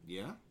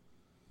 Yeah.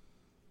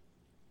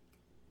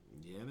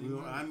 Yeah.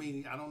 I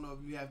mean, I don't know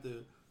if you have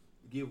to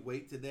give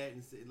weight to that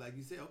and say, like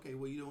you said, okay,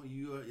 well,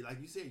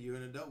 like you said, you're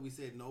an adult. We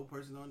said no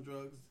person on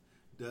drugs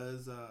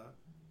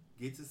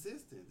gets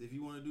assistance. If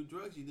you want to do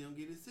drugs, you don't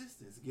get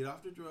assistance. Get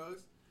off the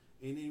drugs,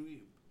 and then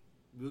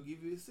we'll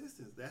give you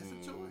assistance. That's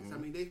a choice. I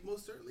mean, they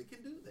most certainly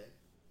can do that.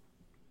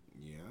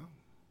 Yeah.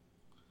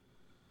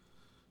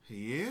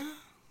 Yeah.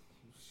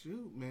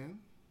 Shoot, man.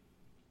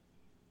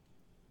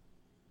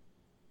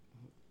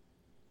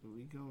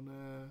 We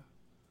gonna...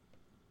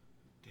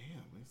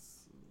 Damn,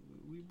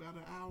 we about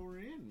an hour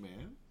in,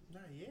 man.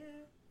 Not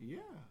yet. Yeah.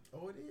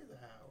 Oh, it is an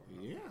hour.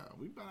 Yeah,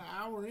 we about an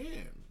hour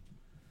in.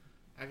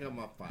 I got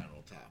my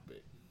final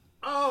topic.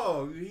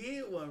 Oh, you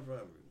hid one from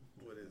me.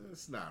 What is it?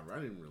 It's not. I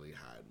didn't really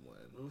hide one.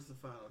 What's the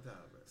final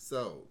topic?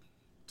 So,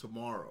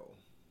 tomorrow,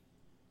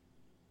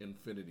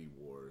 Infinity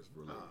War is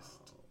released.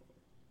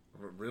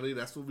 Oh. Really?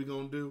 That's what we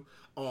gonna do?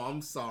 Oh,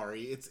 I'm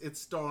sorry. It's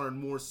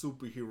starring more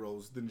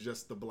superheroes than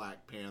just the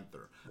Black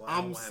Panther. Well,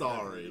 I'm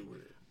sorry.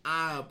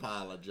 I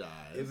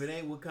apologize. If it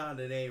ain't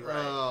Wakanda, it ain't right.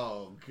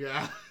 Oh,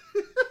 God.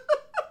 I'm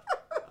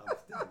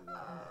standing on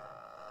that.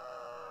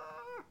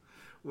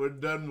 We're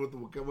done with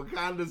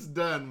Wakanda's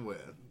done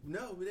with.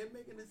 No, but they're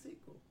making a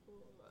sequel.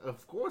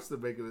 Of course they're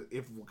making it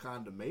if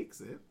Wakanda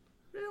makes it.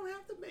 They don't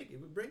have to make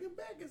it. We bring it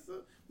back.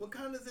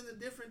 Wakanda's in a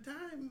different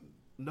time.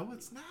 No,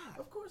 it's not.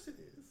 Of course it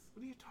is.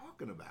 What are you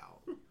talking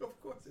about?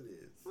 Of course it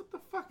is. What the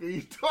fuck are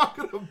you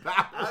talking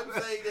about? I'm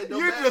saying that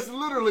you're just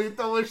literally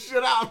throwing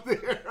shit out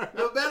there.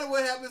 No matter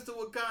what happens to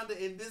Wakanda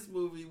in this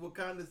movie,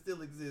 Wakanda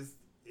still exists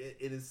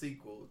in a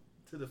sequel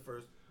to the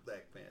first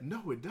Black Panther.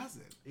 No, it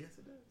doesn't. Yes,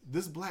 it does.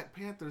 This Black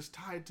Panther is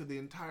tied to the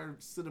entire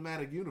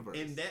cinematic universe.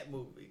 In that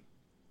movie.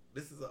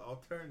 This is an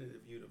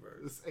alternative universe.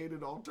 This ain't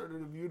an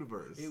alternative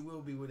universe. It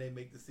will be when they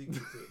make the sequel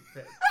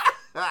to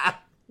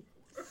Pat.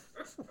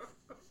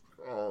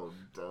 Oh,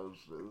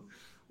 Docious.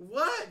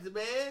 What,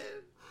 man?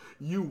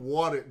 You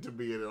want it to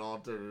be in an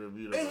alternative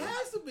universe. It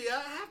has to be. I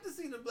have to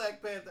see the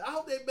Black Panther. I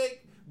hope they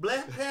make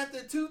Black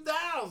Panther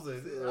 2000.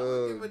 I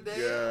don't give a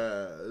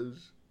damn.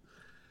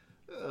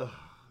 Gosh.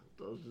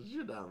 Docious,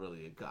 you're not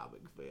really a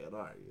comic fan,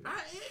 are you?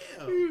 I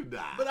am. You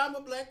not. But I'm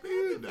a Black Panther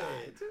You fan,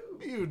 not. too.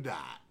 You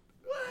not.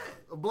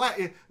 What?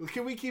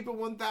 Can we keep it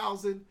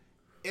 1,000?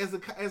 As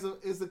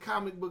a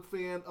comic book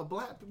fan,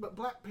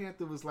 Black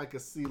Panther was like a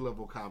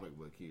C-level comic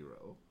book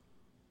hero.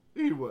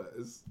 He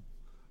was.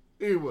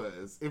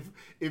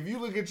 If you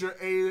look at your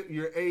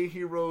A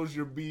heroes,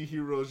 your B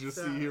heroes, your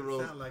C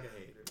heroes. Sound like a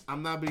hater.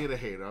 I'm not being a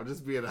hater. I'm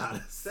just being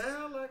honest.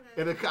 Sound like a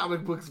hater. In the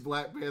comic books,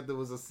 Black Panther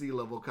was a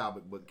C-level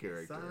comic book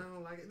character.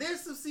 Sound like it.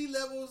 There's some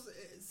C-level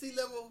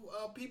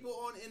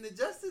people in the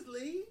Justice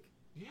League.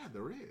 Yeah,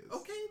 there is.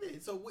 Okay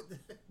then. So what?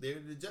 They're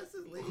in the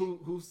Justice League.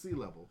 Who's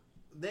C-level?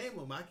 Name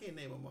them. I can't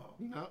name them all.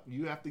 No,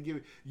 you have to give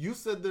it. You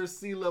said there's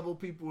C-level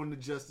people in the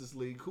Justice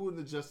League. Who in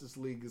the Justice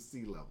League is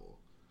C-level?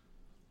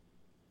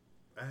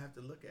 I have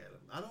to look at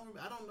them. I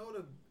don't know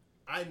them.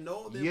 I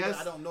know them, yes,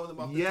 but I don't know them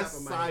off the top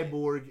of my head.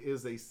 Cyborg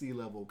is a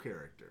C-level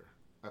character,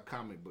 a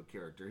comic book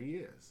character. He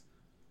is.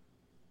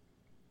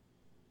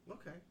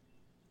 Okay.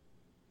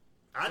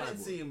 I didn't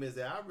see him as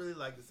that. I really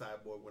liked the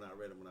Cyborg when I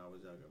read him when I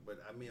was younger.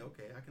 But I mean,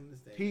 okay, I can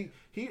understand.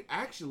 He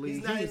actually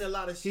he's not in a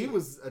lot of shit. He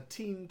was a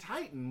Teen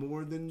Titan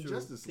more than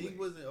Justice League. He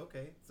wasn't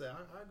okay. So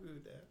I agree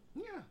with that.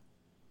 Yeah.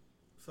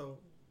 So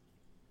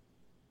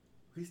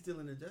he's still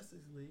in the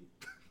Justice League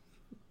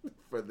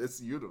for this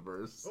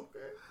universe.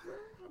 Okay.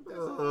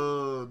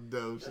 Oh,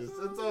 Docious.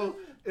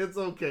 It's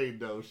okay,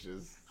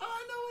 Docious.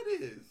 I know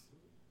it is.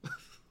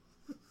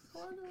 I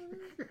know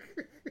it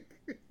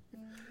is.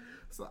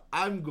 So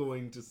I'm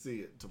going to see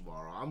it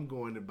tomorrow. I'm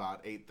going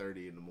about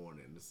 8:30 in the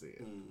morning to see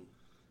it.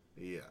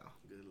 Yeah.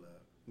 Good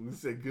luck. You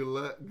said good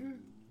luck?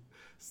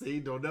 See,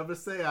 don't ever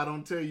say I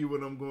don't tell you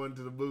when I'm going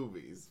to the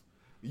movies.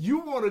 You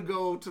want to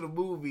go to the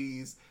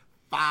movies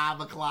 5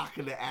 o'clock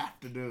in the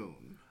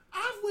afternoon.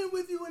 I went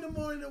with you in the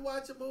morning to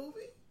watch a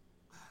movie.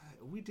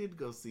 We did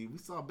go see. We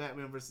saw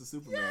Batman vs.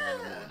 Superman. Yeah, in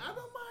the morning. I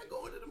don't mind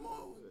going to the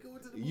mall.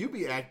 You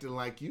be acting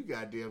like you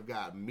goddamn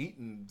got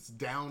meetings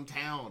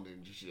downtown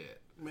and shit.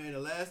 Man, the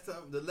last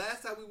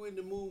time we went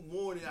to Moon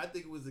Morning, I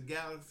think it was the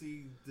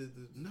Galaxy.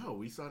 No,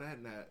 we saw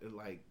that that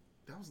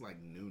was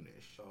like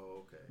noonish.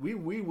 Oh, okay.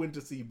 We went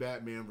to see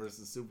Batman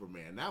vs.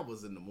 Superman. That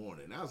was in the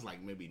morning. That was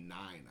like maybe 9,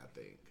 I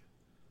think.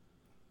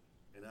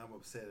 And I'm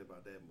upset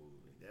about that movie.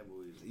 That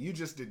movie. You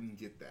just didn't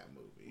get that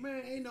movie.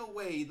 Man, ain't no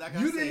way. Like you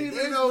I didn't said,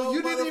 even know. No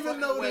you didn't even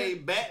know way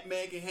that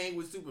Batman can hang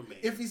with Superman.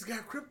 If he's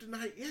got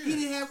kryptonite, yeah. He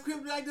didn't have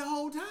kryptonite the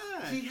whole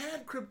time. He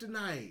had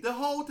kryptonite the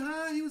whole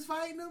time he was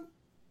fighting him.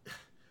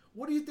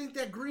 What do you think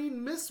that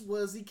green mist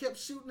was? He kept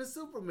shooting at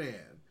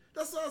Superman.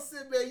 That's all I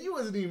said, man. You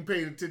wasn't even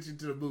paying attention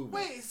to the movie.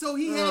 Wait, so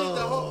he had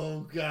the whole...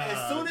 Oh, God.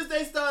 As soon as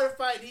they started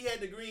fighting, he had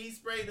the green. He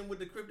sprayed him with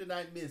the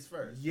kryptonite mist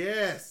first.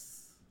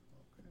 Yes.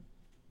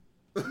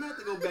 I'm going to have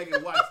to go back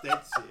and watch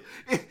that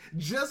shit.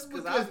 Just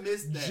because I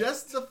missed that.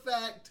 Just the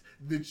fact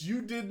that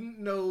you didn't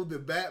know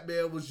that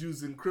Batman was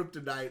using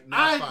kryptonite.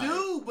 I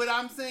do, but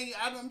I'm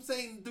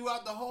saying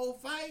throughout the whole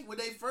fight, when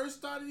they first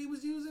started, he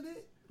was using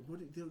it. What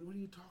are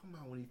you talking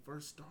about when he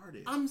first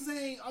started? I'm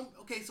saying,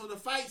 okay, so the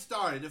fight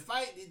started. The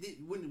fight,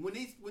 when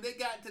they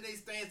got to their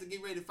stance to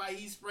get ready to fight,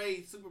 he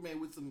sprayed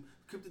Superman with some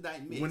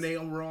kryptonite mist. When they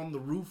were on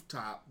the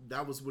rooftop,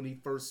 that was when he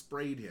first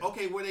sprayed him.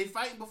 Okay, were they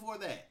fighting before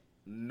that?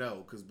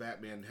 No, because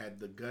Batman had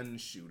the gun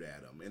shoot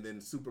at him, and then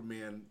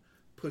Superman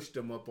pushed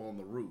him up on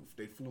the roof.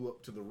 They flew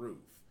up to the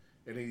roof,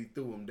 and then he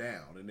threw him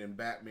down, and then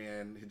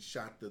Batman had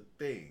shot the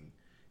thing,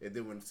 and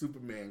then when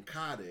Superman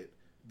caught it,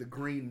 the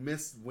green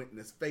mist went in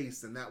his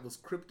face, and that was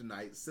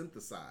kryptonite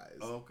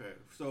synthesized. Okay,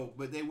 so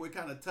but they were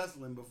kind of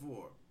tussling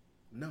before.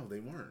 No, they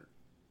weren't.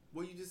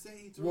 Well, you just said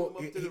he threw him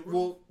up to the roof.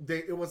 Well,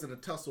 it wasn't a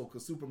tussle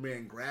because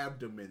Superman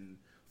grabbed him and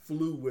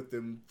flew with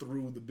him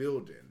through the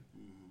building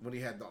when he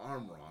had the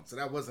armor on. So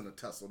that wasn't a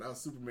tussle. That was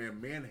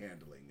Superman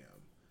manhandling him.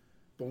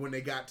 But when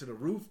they got to the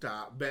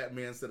rooftop,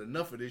 Batman said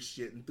enough of this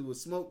shit and threw a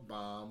smoke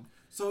bomb.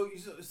 So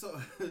it's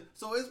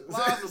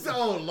plausible.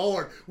 Oh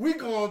Lord, we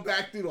going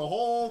back through the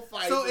whole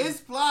fight. So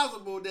it's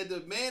plausible that the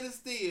Man of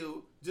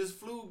Steel just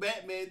flew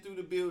Batman through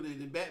the building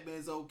and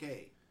Batman's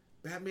okay.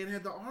 Batman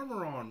had the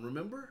armor on,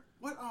 remember?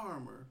 What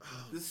armor?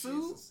 Oh, the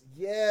suit? Jesus.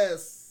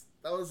 Yes,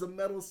 that was a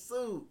metal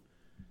suit.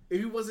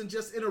 He wasn't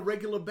just in a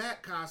regular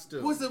Bat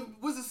costume. Was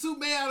the suit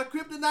made out of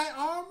kryptonite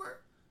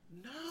armor?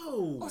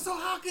 No. Oh, so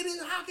how can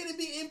it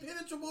be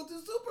impenetrable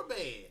to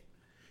Superman?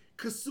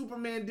 Because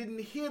Superman didn't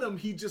hit him.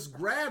 He just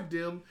grabbed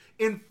him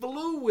and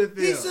flew with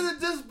him. He should have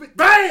just been...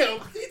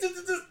 BAM! He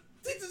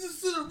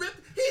just should have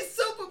ripped... He's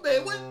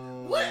Superman.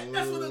 What?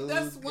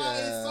 That's why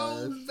it's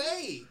so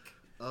fake.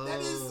 That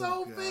is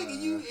so fake.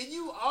 And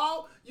you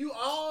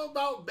all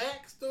about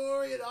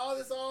backstory and all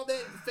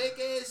that fake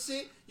ass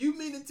shit. You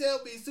mean to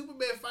tell me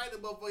Superman fighting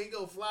a motherfucker, he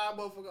gonna fly a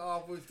motherfucker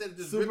off instead of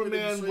just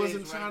Superman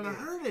wasn't trying to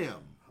hurt him.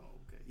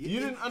 You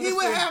didn't understand. He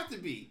would have to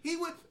be. He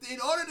would, in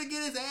order to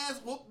get his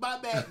ass whooped by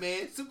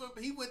Batman.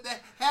 He would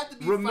have to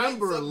be.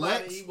 Remember,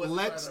 fighting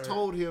Lex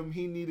told him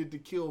he needed to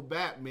kill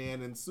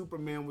Batman, and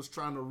Superman was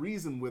trying to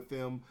reason with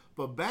him,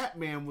 but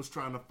Batman was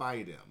trying to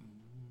fight him.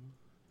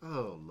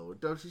 Oh Lord,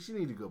 don't you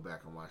need to go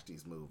back and watch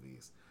these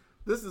movies.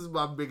 This is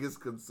my biggest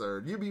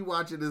concern. You be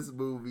watching these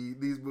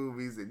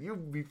movies, and you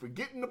be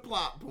forgetting the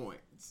plot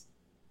points.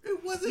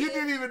 It wasn't. You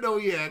didn't even know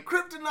he had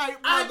kryptonite.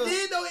 I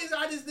did know it.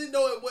 I just didn't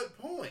know at what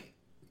point.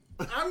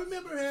 I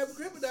remember having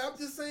kryptonite. I'm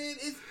just saying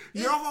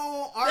your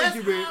whole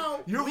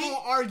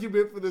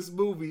argument for this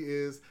movie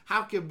is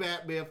how can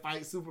Batman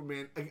fight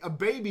Superman? A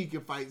baby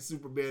can fight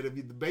Superman if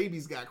the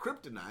baby's got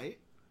kryptonite.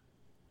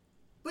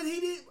 But he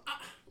didn't.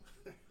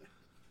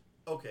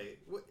 Okay,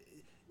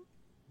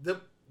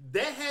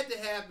 that had to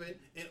happen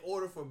in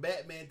order for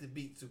Batman to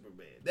beat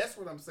Superman. That's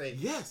what I'm saying.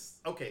 Yes.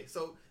 Okay,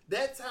 so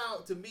that's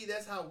how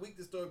weak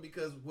the story,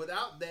 because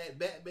without that,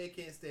 Batman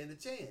can't stand a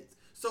chance.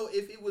 So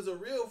if it was a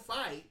real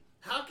fight,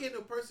 how can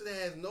a person that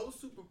has no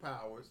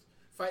superpowers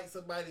fight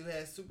somebody who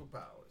has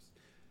superpowers?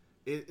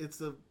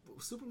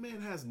 Superman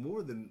has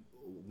more than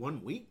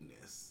one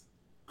weakness.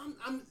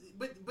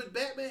 But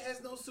Batman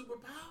has no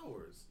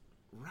superpowers.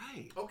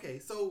 Right. Okay,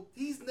 so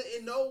he's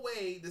in no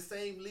way the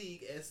same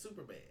league as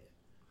Superman.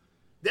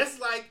 That's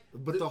like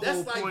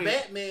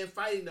Batman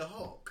fighting the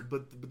Hulk.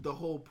 But the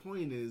whole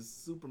point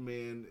is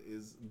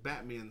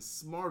Batman's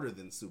smarter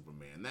than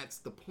Superman. That's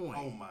the point.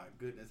 Oh my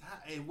goodness!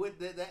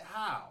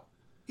 How?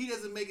 He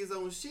doesn't make his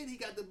own shit. He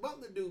got the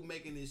butler dude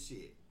making his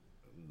shit.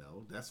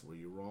 No, that's where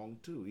you're wrong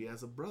too. He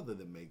has a brother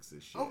that makes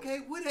his shit. Okay,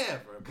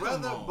 whatever.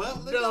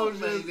 Butler don't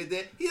make it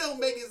that. He don't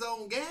make his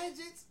own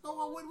gadgets.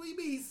 Oh, what do you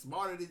mean he's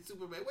smarter than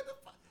Superman? What the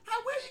fuck?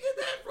 Where you get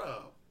that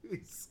from?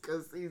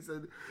 Because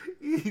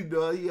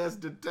he has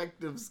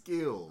detective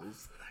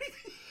skills.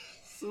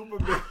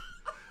 Superman.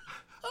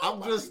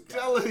 I'm just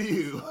telling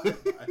you.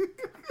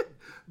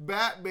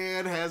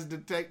 Batman has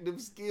detective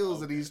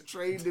skills, and he's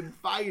trained in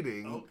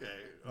fighting. Okay,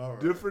 all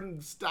right.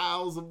 Different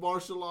styles of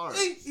martial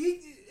arts.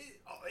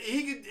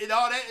 He can, and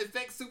all that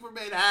affects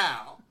Superman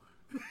how?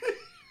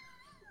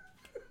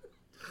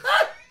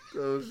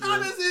 How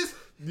does this?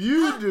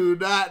 You do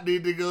not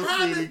need to go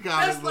see the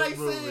comic book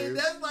movies.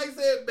 That's like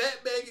saying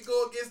Batman can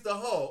go against the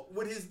Hulk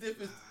with his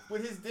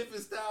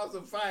different styles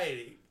of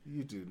fighting.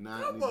 You do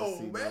not need to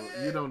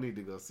see you don't need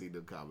to go see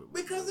the comic book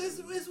because movies.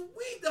 It's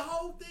weak. The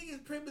whole thing, his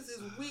premise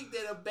is weak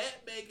that a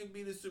Batman can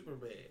be the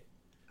Superman.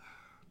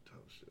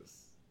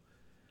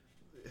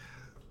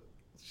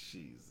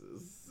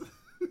 Jesus.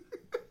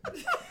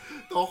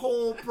 The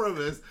whole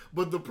premise,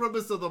 but the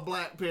premise of the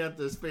Black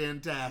Panther is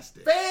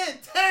fantastic.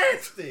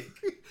 Fantastic!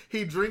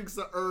 He drinks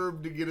a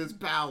herb to get his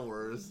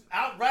powers.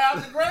 Right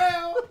out the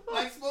ground,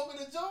 like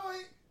smoking a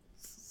joint.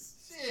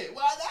 Shit,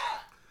 why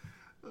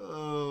not?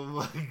 Oh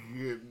my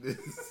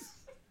goodness.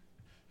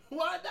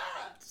 Why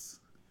not?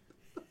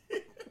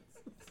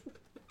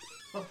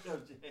 Fuck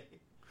up, Jay.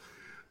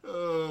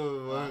 Oh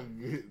my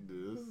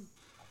goodness.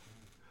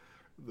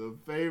 The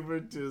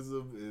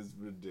favoritism is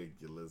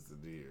ridiculous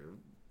in here.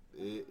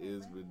 It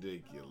is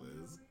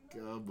ridiculous.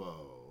 Come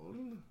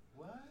on.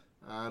 What?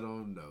 I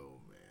don't know,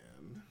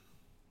 man.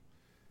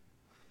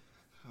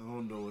 I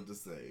don't know what to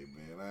say,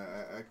 man.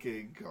 I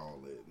can't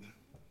call it.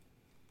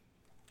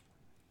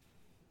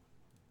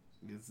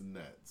 It's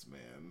nuts,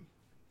 man.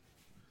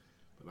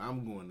 But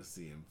I'm going to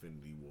see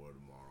Infinity War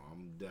tomorrow.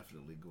 I'm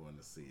definitely going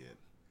to see it.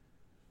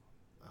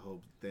 I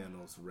hope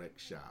Thanos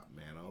wrecks shop,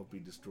 man. I hope he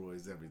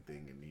destroys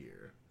everything in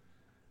here.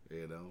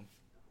 You know?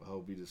 I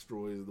hope he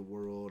destroys the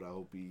world. I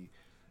hope he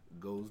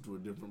goes to a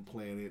different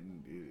planet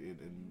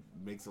and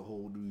makes a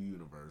whole new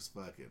universe.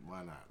 Fuck it.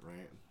 Why not,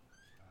 right?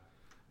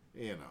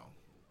 You know.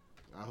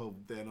 I hope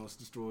Thanos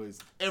destroys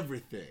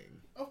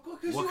everything. Of course,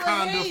 because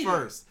Wakanda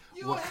first.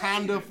 You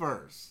Wakanda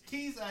first.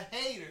 He's a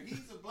hater.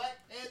 He's a Black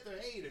Panther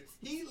hater.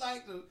 He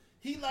liked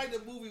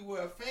the movie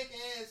where a fake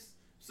ass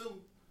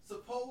some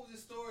supposed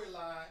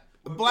storyline.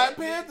 Black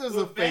Panther's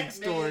a fake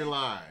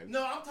storyline.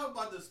 No, I'm talking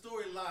about the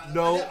storyline.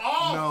 No, they're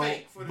all no.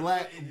 fake for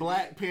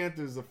Black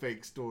Panther's a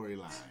fake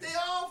storyline. They're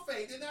all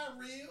fake. They're not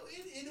real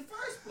in the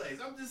first place.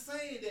 I'm just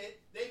saying that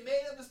they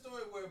made up a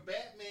story where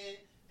Batman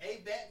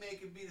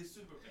can beat a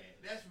Superman.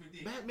 That's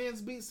ridiculous.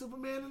 Batman's beat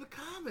Superman in the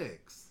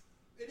comics.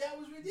 And that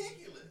was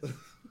ridiculous.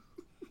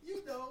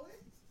 You know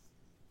it.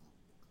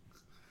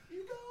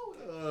 You know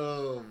it.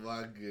 Oh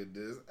my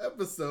goodness.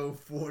 Episode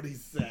 40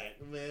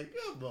 sack, man.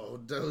 Come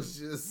on,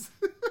 Docious.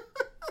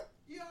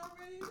 You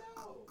already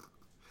know.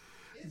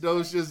 It's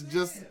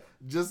Docious,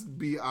 just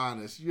be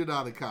honest. You're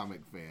not a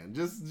comic fan.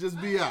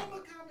 Just be honest. I'm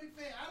a comic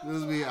fan.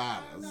 Just be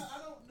honest. I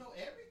don't know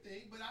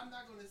everything, but I'm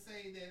not going to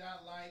say that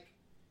I like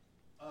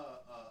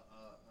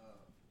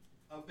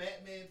a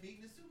Batman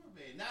beating a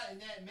Superman. Not in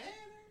that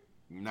manner.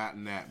 Not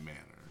in that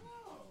manner.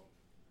 No.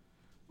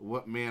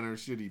 What manner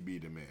should he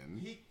beat him in?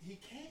 He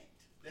can't.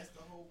 That's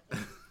the whole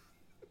point.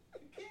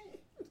 He can't.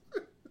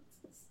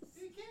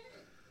 He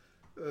can't.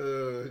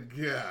 Oh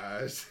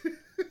gosh.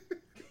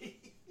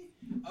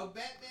 A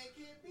Batman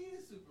can't beat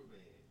a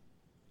Superman.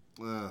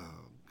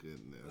 Oh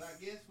goodness. But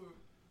I guess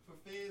for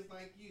fans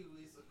like you,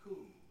 it's a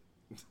cool.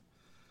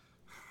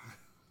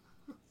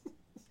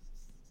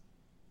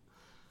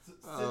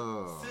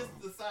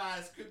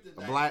 Synthesized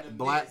kryptonite.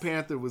 Black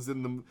Panther was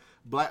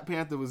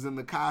in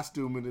the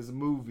costume in his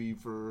movie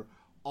for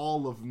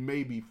all of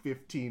maybe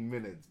 15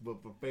 minutes,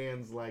 but for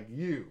fans like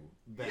you,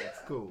 that's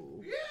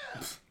cool.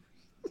 Yeah.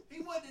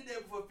 He wasn't in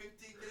there for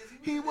 15 minutes.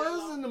 He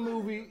was in the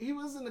movie. He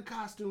was in the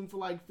costume for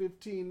like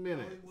 15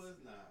 minutes. No, he was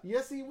not.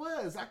 Yes, he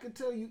was. I could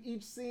tell you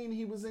each scene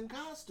he was in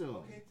costume.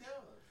 Okay, tell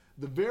us.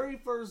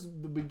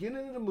 The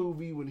beginning of the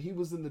movie when he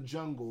was in the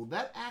jungle,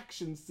 that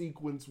action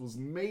sequence was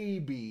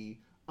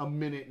maybe a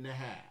minute and a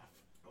half.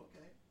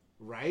 Okay.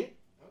 Right?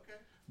 Okay.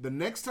 The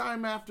next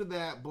time after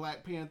that,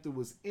 Black Panther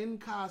was in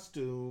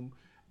costume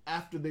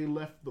after they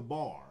left the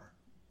bar.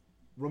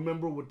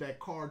 Remember with that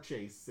car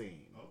chase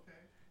scene. Okay.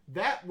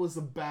 That was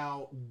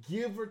about,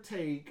 give or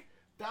take,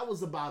 that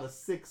was about a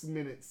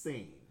 6-minute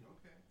scene.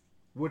 Okay.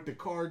 With the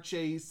car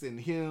chase and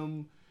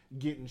him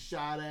getting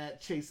shot at,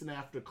 chasing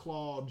after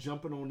Claw,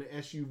 jumping on the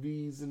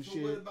SUVs and so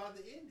shit. What about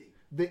the ending?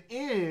 The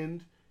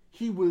end,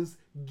 he was,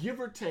 give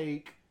or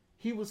take,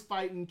 he was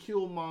fighting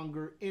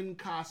Killmonger in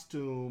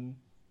costume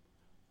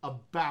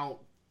about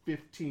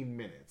 15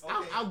 minutes.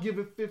 Okay. I'll give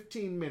it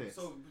 15 minutes.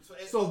 So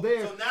now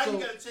you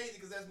got to change it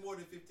because that's more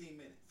than 15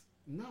 minutes.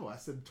 No, I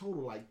said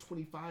total like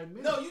 25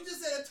 minutes. No, you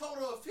just said a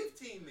total of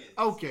 15 minutes.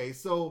 Okay,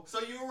 so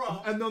you're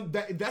wrong. And then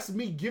that's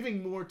me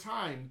giving more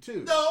time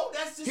too. No,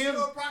 that's just your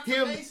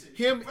approximation.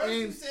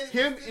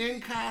 Him in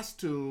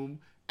costume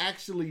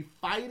actually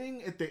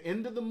fighting at the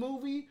end of the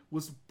movie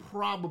was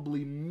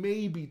probably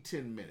maybe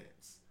 10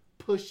 minutes.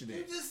 Pushing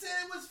it. You just said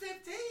it was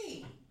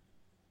 15.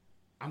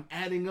 I'm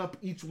adding up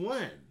each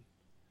one.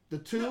 The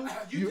two, No,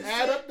 you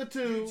add up the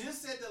two. You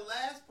just said the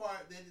last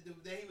part that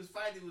he was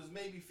fighting was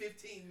maybe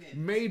 15 minutes.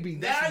 Maybe.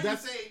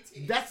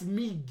 That's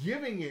me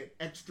giving it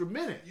extra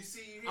minutes. You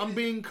see, I'm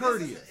being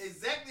courteous. This is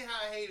exactly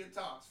how a hater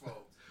talks,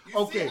 folks.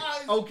 Okay.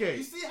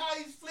 You see how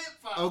he's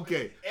flip-flopping.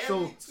 Okay,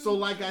 so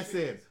like I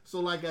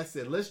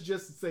said, let's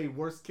just say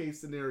worst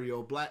case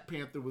scenario, Black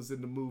Panther was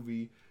in the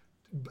movie,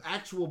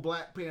 actual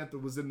Black Panther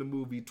was in the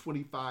movie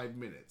 25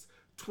 minutes.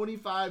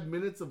 25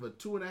 minutes of a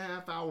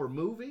 2.5 hour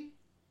movie?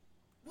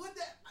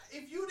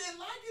 If you didn't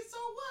like it, so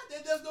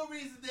what? There's no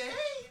reason to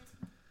hate.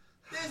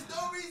 There's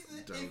no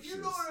reason. If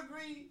you don't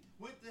agree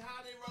with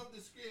how they wrote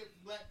the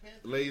script, Black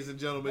Panther. Ladies and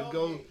gentlemen,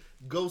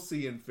 go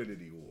see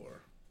Infinity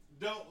War.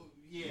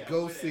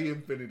 Go see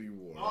Infinity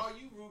War. Are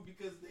you root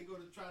because they're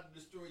going to try to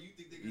destroy? You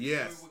think they're going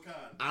to destroy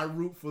Wakanda? I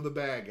root for the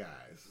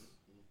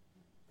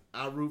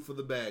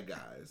bad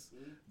guys.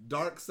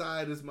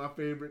 Darkseid is my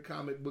favorite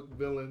comic book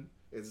villain.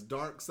 It's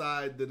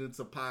Darkseid, then it's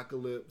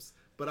Apocalypse.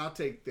 But I'll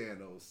take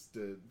Thanos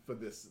for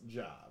this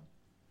job.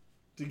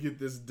 To get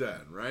this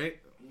done, right?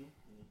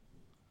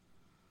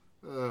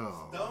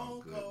 Oh,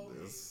 Stone Cold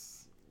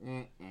goodness.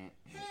 Haters.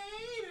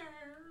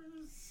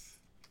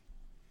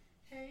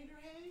 Haters.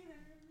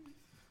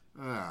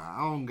 I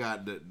don't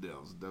got nothing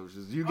else,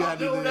 Docious. You Oh, got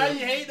no, anything now else?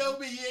 you hate on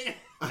me. Yeah.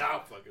 Nah,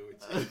 I'm fucking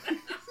with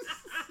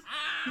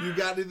you. You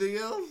got anything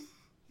else?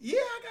 Yeah,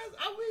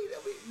 I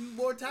mean,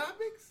 more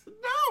topics?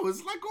 No,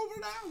 it's like over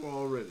an hour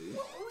already.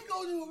 What we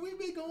gonna do? We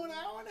been going an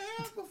hour and a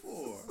half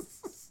before.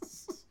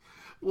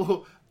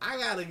 Well, I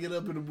gotta get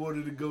up in the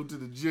morning to go to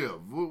the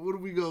gym. What are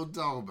we gonna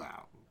talk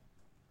about?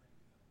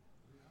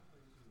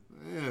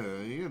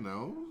 Yeah, you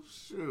know,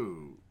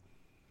 shoot.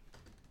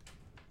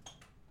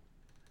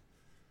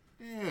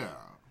 Yeah.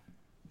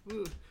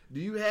 Do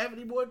you have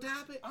any more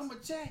topics? I'm a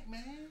check,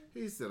 man.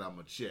 He said I'm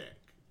a check.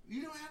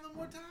 You don't have no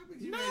more topics?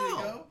 You No. ready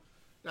to go?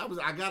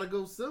 I gotta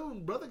go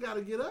soon. Brother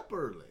gotta get up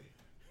early.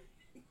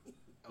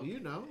 Okay. You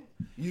know.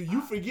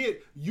 You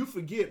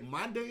forget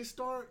my day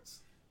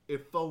starts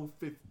at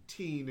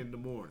 4:15 in the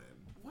morning.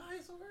 Why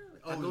so early?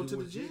 I go you to the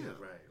went gym.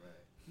 Right.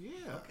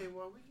 Yeah. Okay,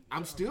 well,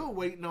 I'm still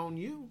waiting on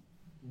you,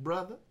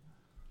 brother.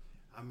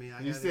 I mean,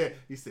 He said,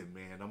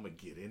 man, I'm gonna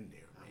get in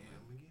there, I'm man.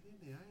 gonna get in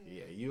there.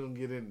 Yeah, you gonna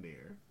get in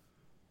there.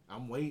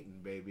 I'm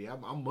waiting, baby.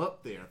 I'm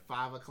up there at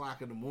 5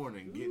 o'clock in the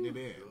morning getting it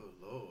in. Oh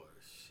Lord,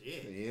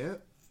 shit. Yeah.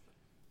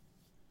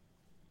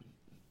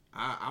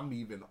 I'm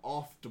even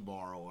off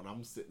tomorrow, and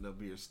I'm sitting up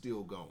here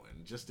still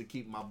going just to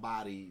keep my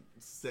body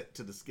set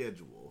to the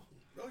schedule.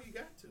 Oh, you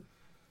got to.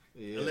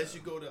 Yeah. Unless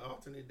you go to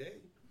alternate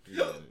day.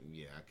 Yeah,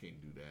 I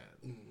can't do that.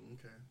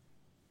 Okay.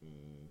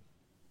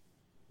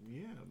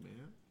 Yeah,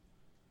 man.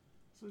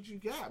 That's what you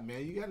got,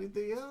 man. You got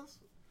anything else?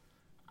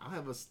 I'll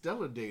have a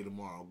stellar day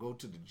tomorrow. Go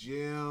to the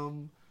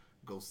gym.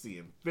 Go see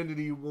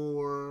Infinity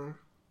War.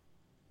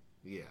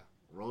 Yeah,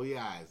 roll your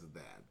eyes at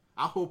that.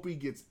 I hope he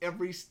gets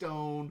every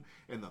stone,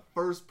 and the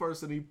first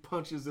person he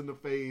punches in the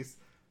face,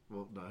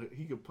 well, no,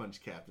 he could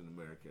punch Captain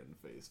America in the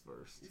face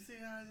first. You see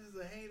how this is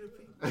a hater,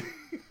 people?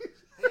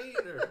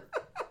 Hater.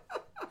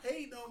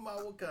 Hating on my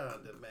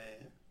Wakanda,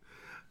 man.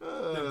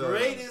 The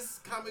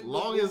greatest comic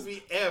book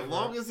movie ever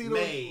Long as he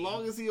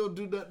don't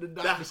do nothing to the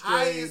Doctor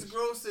highest Strange.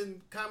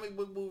 grossing comic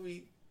book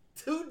movie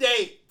to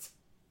date.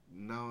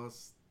 No,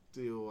 it's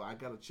still. I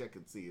gotta check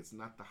and see. It's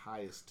not the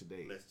highest to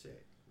date. Let's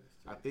check.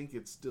 I think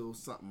it's still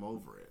something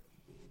over it.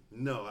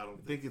 No, I don't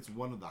I think it's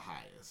one of the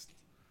highest.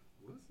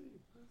 We'll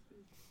see.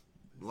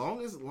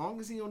 Long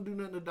as he don't do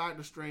nothing to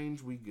Doctor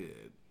Strange, we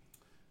good.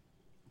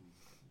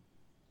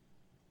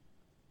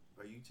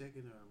 Are you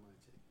checking or am I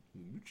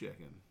checking? You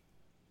checking?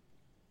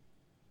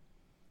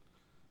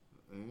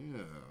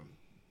 Yeah.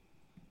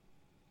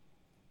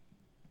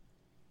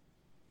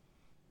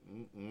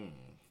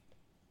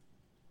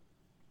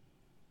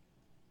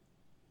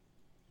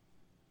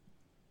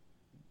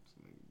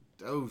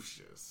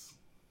 Docious.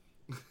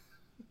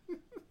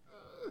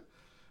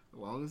 As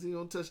long as he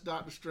don't touch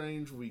Doctor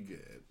Strange, we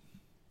good.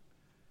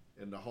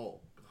 And the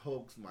Hulk.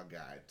 Hulk's my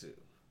guy too.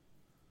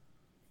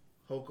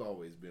 Hulk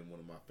always been one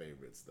of my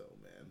favorites though,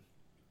 man.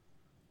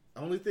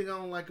 The only thing I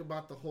don't like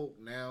about the Hulk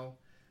now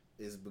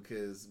is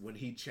because when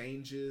he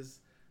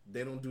changes,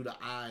 they don't do the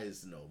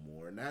eyes no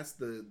more. And that's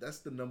the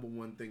number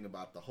one thing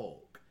about the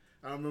Hulk.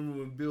 I remember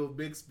when Bill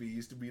Bixby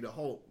used to be the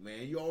Hulk,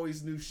 man. You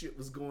always knew shit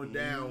was going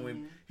down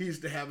when he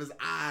used to have his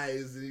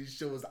eyes and he'd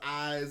show his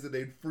eyes and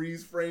they'd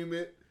freeze frame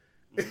it.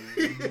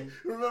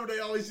 Remember they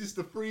always used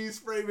to freeze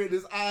frame it,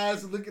 his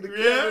eyes and look at the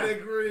camera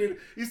and green.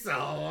 He said,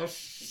 oh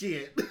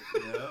shit.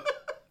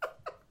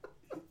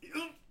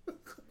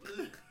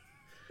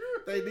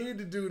 They need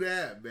to do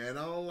that, man.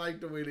 I don't like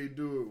the way they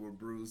do it with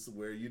Bruce,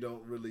 where you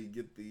don't really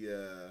get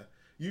the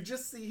you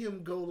just see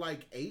him go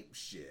like ape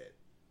shit.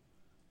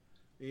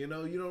 You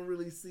know, you don't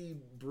really see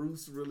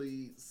Bruce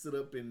really sit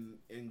up and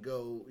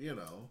go, you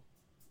know.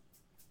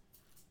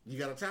 You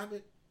got a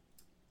topic?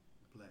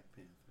 Black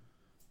Panther.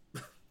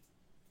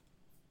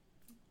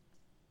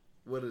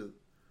 What is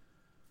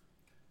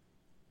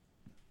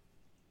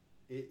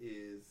it?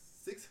 Is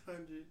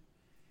 683,104,575.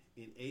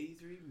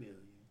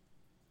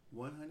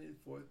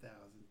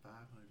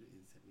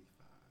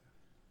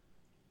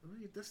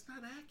 Wait, that's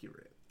not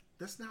accurate.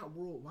 That's not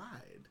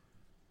worldwide.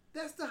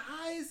 That's the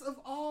highest of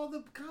all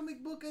the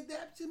comic book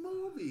adaptation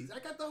movies. I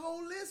got the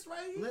whole list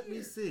right here. Let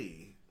me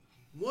see.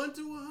 1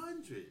 to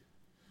 100.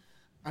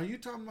 Are you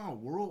talking about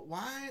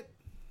worldwide?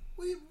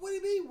 What do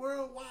you mean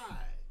worldwide?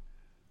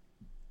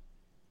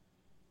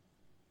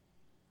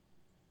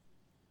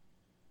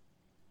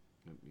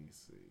 Let me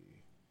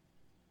see.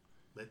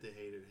 Let the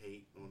hater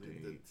hate on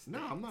it. No,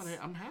 I'm not.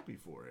 I'm happy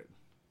for it.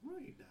 No,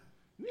 you're not.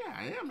 Yeah,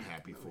 I am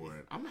happy for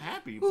it. I'm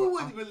happy. Who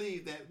wouldn't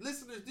believe that?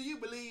 Listeners, do you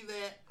believe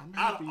that I'm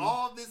out happy. of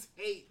all this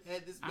hate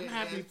that this man I'm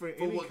happy has for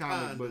any Wakanda,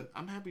 comic book.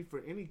 I'm happy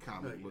for any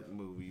comic book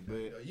movie,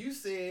 but You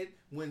said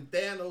when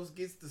Thanos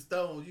gets the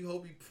stones, you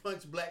hope he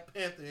punch Black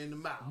Panther in the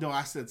mouth. no,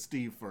 I said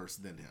Steve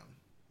first, then him.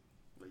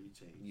 Well, you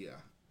changed.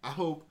 Yeah, I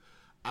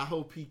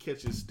hope he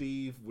catches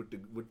Steve with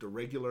the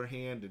regular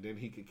hand, and then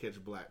he could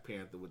catch Black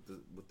Panther with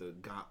the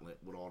gauntlet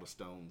with all the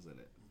stones in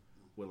it,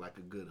 with like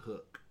a good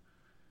hook.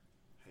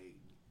 Hey,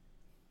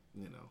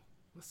 You know.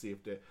 Let's see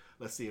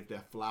if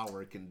that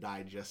flower can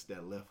digest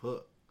that left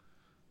hook.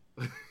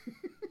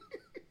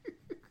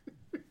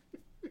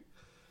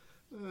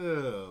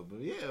 But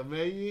yeah,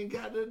 man, you ain't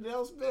got nothing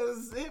else, man.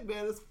 That's it,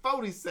 man. It's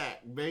 40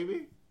 sack,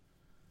 baby.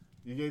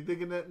 You ain't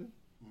thinking nothing?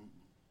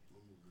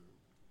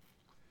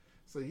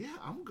 So yeah,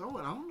 I'm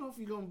going. I don't know if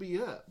you're gonna be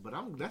up, but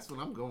that's when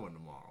I'm going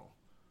tomorrow.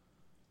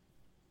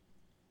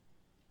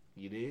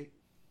 You dig?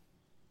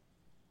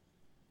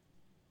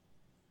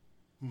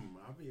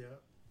 I'll be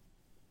up.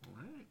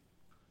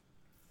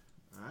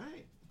 All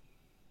right.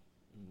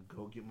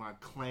 Go get my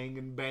clang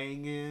and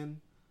bang in,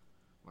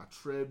 my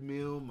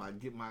treadmill. I'll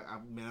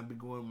be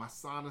going in my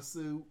sauna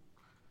suit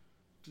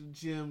to the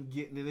gym,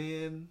 getting it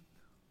in.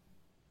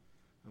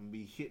 I'm gonna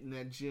be hitting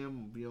that gym. I'm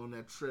gonna be on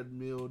that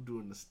treadmill,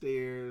 doing the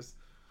stairs.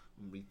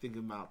 I'm gonna be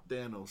thinking about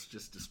Thanos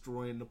just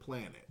destroying the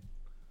planet.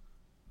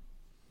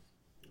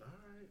 All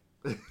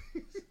right.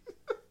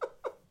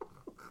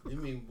 You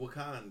mean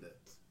Wakanda?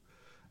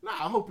 Nah,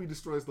 I hope he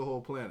destroys the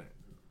whole planet.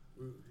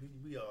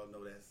 We all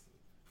know that's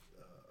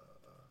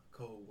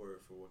code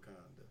word for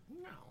Wakanda.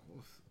 No,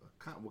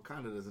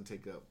 Wakanda doesn't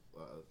take up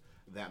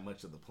that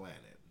much of the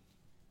planet.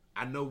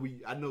 I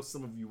know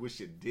some of you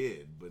wish it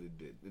did, but it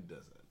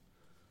doesn't.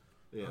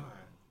 Yeah. All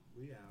right,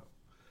 we out.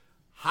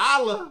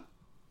 Holla.